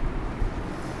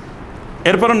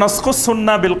 এরপরে নসখুস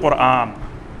সুন্নাহ বিল কোরআন,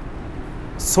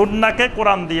 সুন্নাহকে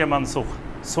কোরআন দিয়ে মানসুখ,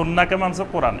 সুন্নাহকে মানসুখ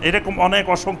কোরআন, এরকম অনেক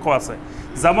অসংখ্য আছে।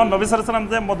 যেমন নবী সাল্লাল্লাহু আলাইহি ওয়াসাল্লাম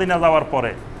যে মদিনা যাওয়ার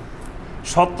পরে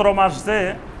 17 মাস যে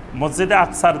মসজিদে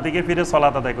আকসার দিকে ফিরে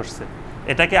সালাত আদায় করছে,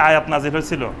 এটা কি আয়াত নাজিল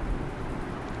হয়েছিল?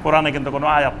 কোরআনে কিন্তু কোনো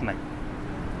আয়াত নাই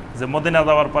যে মদিনা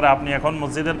যাওয়ার পরে আপনি এখন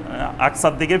মসজিদের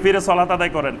আকসার দিকে ফিরে সালাত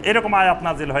আদায় করেন, এরকম আয়াত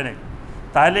নাজিল হয় নাই।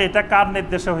 তাহলে এটা কার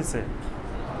নির্দেশে হয়েছে?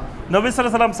 নবী সাল্লাল্লাহু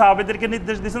আলাইহি ওয়াসাল্লাম সাহাবীদেরকে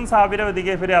নির্দেশ দিয়েছেন, সাহাবীরা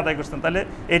ওইদিকে ফিরে আদায় করছেন। তাহলে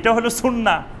এটা হলো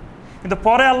সুন্নাহ। কিন্তু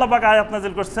পরে আল্লাহ পাক আয়াত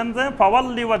নাজিল করছেন যে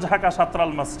ফাওয়াল্লি ওয়াজহাকা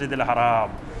শাতরাল মাসজিদিল হারাম,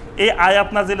 এই আয়াত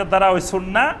নাজিলের দ্বারা ওই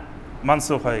সুন্নাহ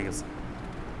মানসুখ হয়ে গেছে।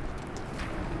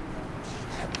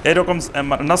 এরকম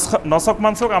নসখ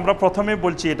মানসুখ আমরা প্রথমেই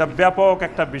বলছি এটা ব্যাপক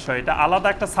একটা বিষয়, এটা আলাদা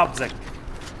একটা সাবজেক্ট,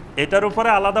 এটার উপরে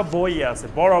আলাদা বই আছে,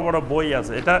 বড় বড় বই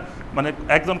আছে। এটা মানে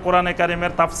একজন কোরআনে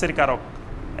কারিমের তাফসির কারক,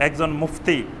 একজন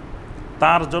মুফতি,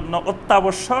 তার জন্য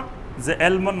অত্যাবশ্যক যে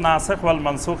ইলমুন নাসিখ ওয়াল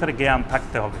মানসুখের জ্ঞান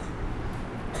থাকতে হবে।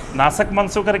 নাসিখ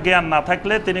মানসুখের জ্ঞান না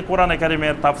থাকলে তিনি কোরআনে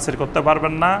কারিমের তাফসির করতে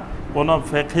পারবেন না, কোনো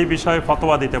ফিকহি বিষয়ে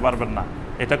ফতোয়া দিতে পারবেন না।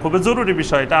 এটা খুবই জরুরি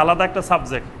বিষয়, এটা আলাদা একটা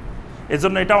সাবজেক্ট,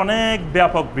 এজন্য এটা অনেক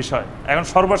ব্যাপক বিষয়। এখন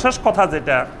সর্বশেষ কথা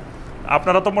যেটা,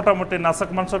 আপনারা তো মোটামুটি নাসিখ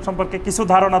মানসুখ সম্পর্কে কিছু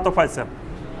ধারণা তো পাইছেন।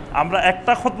 আমরা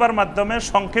একটা খুতবার মাধ্যমে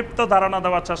সংক্ষিপ্ত ধারণা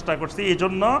দেওয়ার চেষ্টা করছি, এই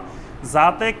জন্য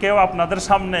যাতে কেউ আপনাদের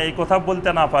সামনে এই কথা বলতে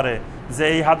না পারে যে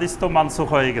এই হাদিস তো মানসুখ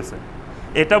হয়ে গেছে।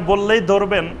 এটা বললেই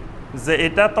ধরবেন যে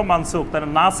এটা তো মানসুখ, তাহলে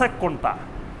নাসিখ কোনটা?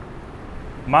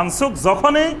 মানসুখ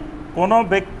যখনই কোনো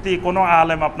ব্যক্তি, কোনো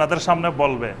আলেম আপনাদের সামনে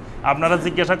বলবে, আপনারা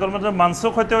জিজ্ঞাসা করবেন যে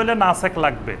মানসুখ হইতে হইলে নাসিখ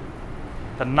লাগবে,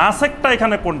 তা নাসিখটা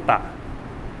এখানে কোনটা,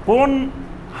 কোন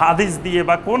হাদিস দিয়ে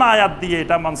বা কোন আয়াত দিয়ে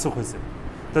এটা মানসুখ হয়েছে?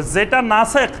 তো যেটা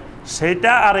নাসিখ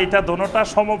সেটা আর এটা দোনোটা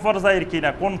সমপর্যায়ের কিনা,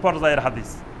 কোন পর্যায়ের হাদিস?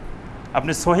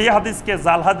 আপনি সহি হাদিসকে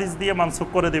জাল হাদিস দিয়ে মানসুখ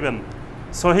করে দিবেন,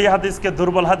 সহি হাদিসকে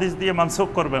দুর্বল হাদিস দিয়ে মানসুখ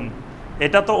করবেন,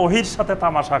 এটা তো ওহির সাথে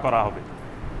তামাশা করা হবে,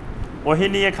 ওহি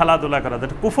নিয়ে খেলাধুলা করা,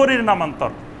 যেটা কুফরির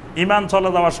নামান্তর, ইমান চলে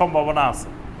যাওয়ার সম্ভাবনা আছে।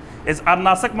 আর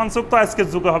নাসিখ মানসুখ তো আজকের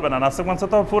যুগে হবে না, নাসিখ মানসুখ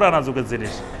তো পুরানা যুগের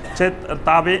জিনিস। সে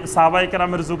সাহাবায়ে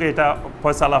কেরামের যুগে এটা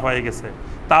ফয়সালা হয়ে গেছে,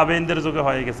 তাবেঈনদের যুগে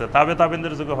হয়ে গেছে,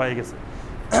 তাবেঈনদের যুগে হয়ে গেছে।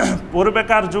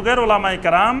 পূর্বেকার যুগের ওলামায়ে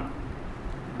কেরাম,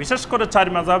 বিশেষ করে 4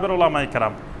 মাযহাবের ওলামায়ে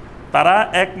কেরাম, তারা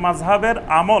এক মাযহাবের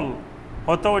আমল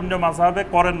হয়তো অন্য মাযহাবে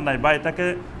করেন নাই বা এটাকে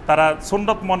তারা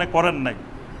সুন্নত মনে করেন নাই,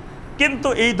 কিন্তু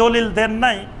এই দলিল দেন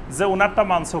নাই যে ওনারটা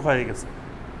মানসুখ হয়ে গেছে।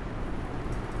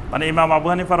 মানে ইমাম আবু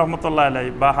হানিফা রহমতুল্লাহ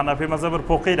আলাইহি বা হানাফি মাযহাবের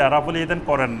ফকিহরা রাবুল ইদেন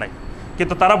করেন নাই,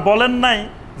 কিন্তু তারা বলেন নাই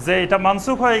যে এটা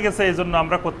মানসুখ হয়ে গেছে এই জন্য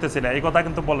আমরা করতেছি না, এই কথা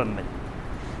কিন্তু বলেন নাই।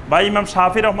 বা ইমাম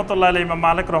শাফি রহমতুল্লাহ আলাইহি, ইমাম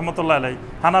মালিক রহমতুল্লাহ আলাইহি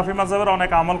হানাফি মাযহাবের অনেক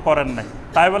আমল করেন নাই,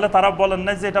 তাই বলে তারা বলেন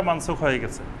নাই যে এটা মানসুখ হয়ে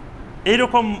গেছে।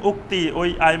 এইরকম উক্তি ওই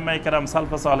আইম্মায়ে কেরাম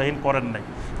সালফে সালেহিন করেন নাই।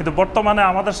 কিন্তু বর্তমানে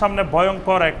আমাদের সামনে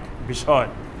ভয়ঙ্কর এক বিষয়,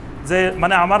 যে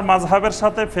মানে আমার মাযহাবের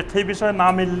সাথে ফিকহি বিষয় না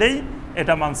মিললেই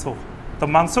এটা মানসুখ। তো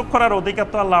মানসুখ করার অধিকার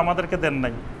তো আল্লাহ আমাদেরকে দেন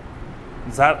নাই।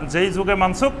 যেই যুগে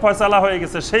মানসুখ ফয়সালা হয়ে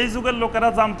গেছে সেই যুগের লোকেরা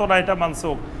জানতো না এটা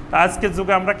মানসুখ, আজকের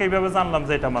যুগে আমরা কিভাবে জানলাম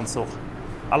যে এটা মানসুখ?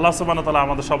 আল্লাহ সুবহানাহু ওয়া তাআলা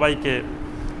আমাদের সবাইকে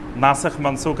নাসিখ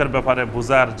মানসুখের ব্যাপারে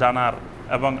বুঝার, জানার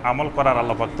এবং আমল করার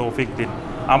আল্লাহ পাক তৌফিক দিন।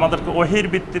 আমাদেরকে ওহীর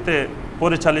ভিত্তিতে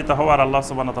পরিচালিত হওয়ার আল্লাহ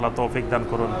সুবহানাহু ওয়া তাআলা তৌফিক দান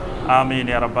করুন। আমিন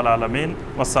ইয়া রাব্বাল আলামিন।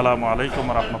 আসসালামু আলাইকুম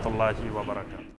ওয়া রাহমাতুল্লাহি ওয়া বারাকাতুহু।